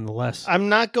figure nonetheless. I'm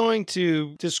not going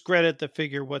to discredit the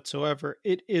figure whatsoever.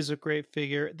 It is a great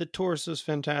figure. The torso is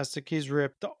fantastic. He's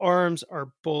ripped. The arms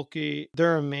are bulky.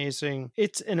 They're amazing.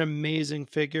 It's an amazing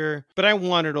figure, but I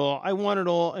want it all. I want it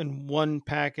all in one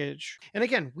package. And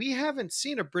again, we haven't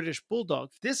seen a British Bulldog.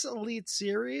 This Elite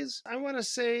series, I want to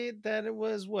say that it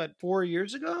was, 4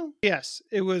 years ago? Yes,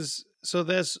 it was. So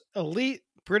this Elite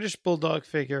British Bulldog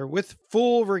figure with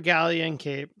full regalia and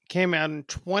cape came out in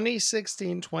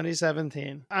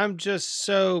 2016-2017. I'm just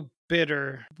so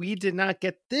bitter. We did not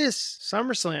get this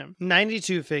SummerSlam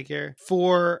 92 figure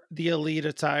for the Elite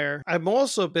attire. I'm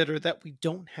also bitter that we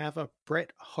don't have a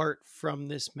Bret Hart from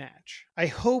this match. I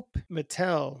hope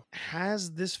Mattel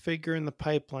has this figure in the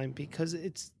pipeline because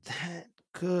it's that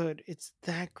good. It's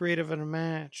that great of a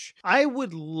match. I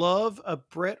would love a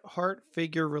Bret Hart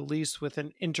figure released with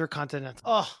an Intercontinental.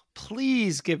 Oh,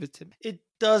 please give it to me. It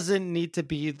doesn't need to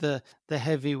be the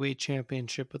heavyweight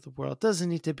championship of the world. It doesn't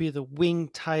need to be the wing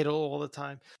title all the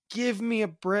time. Give me a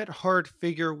Bret Hart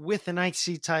figure with an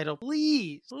IC title.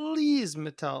 Please,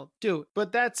 Mattel, do it.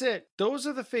 But that's it. Those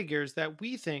are the figures that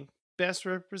we think best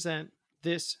represent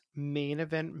this main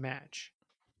event match.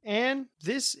 And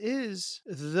this is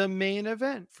the main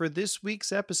event for this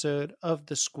week's episode of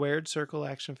the Squared Circle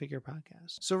Action Figure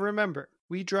Podcast. So remember,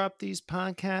 we drop these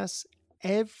podcasts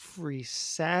every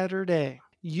Saturday.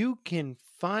 You can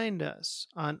find us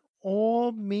on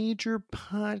all major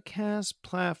podcast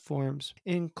platforms,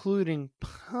 including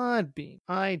Podbean,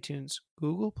 iTunes,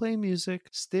 Google Play Music,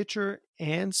 Stitcher,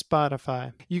 and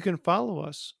Spotify. You can follow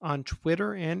us on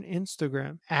Twitter and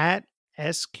Instagram at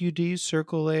SQD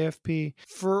Circle AFP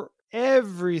for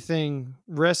everything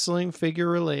wrestling figure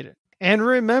related. And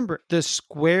remember, the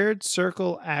Squared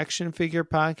Circle Action Figure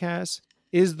Podcast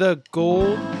is the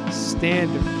gold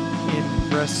standard in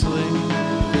wrestling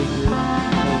figure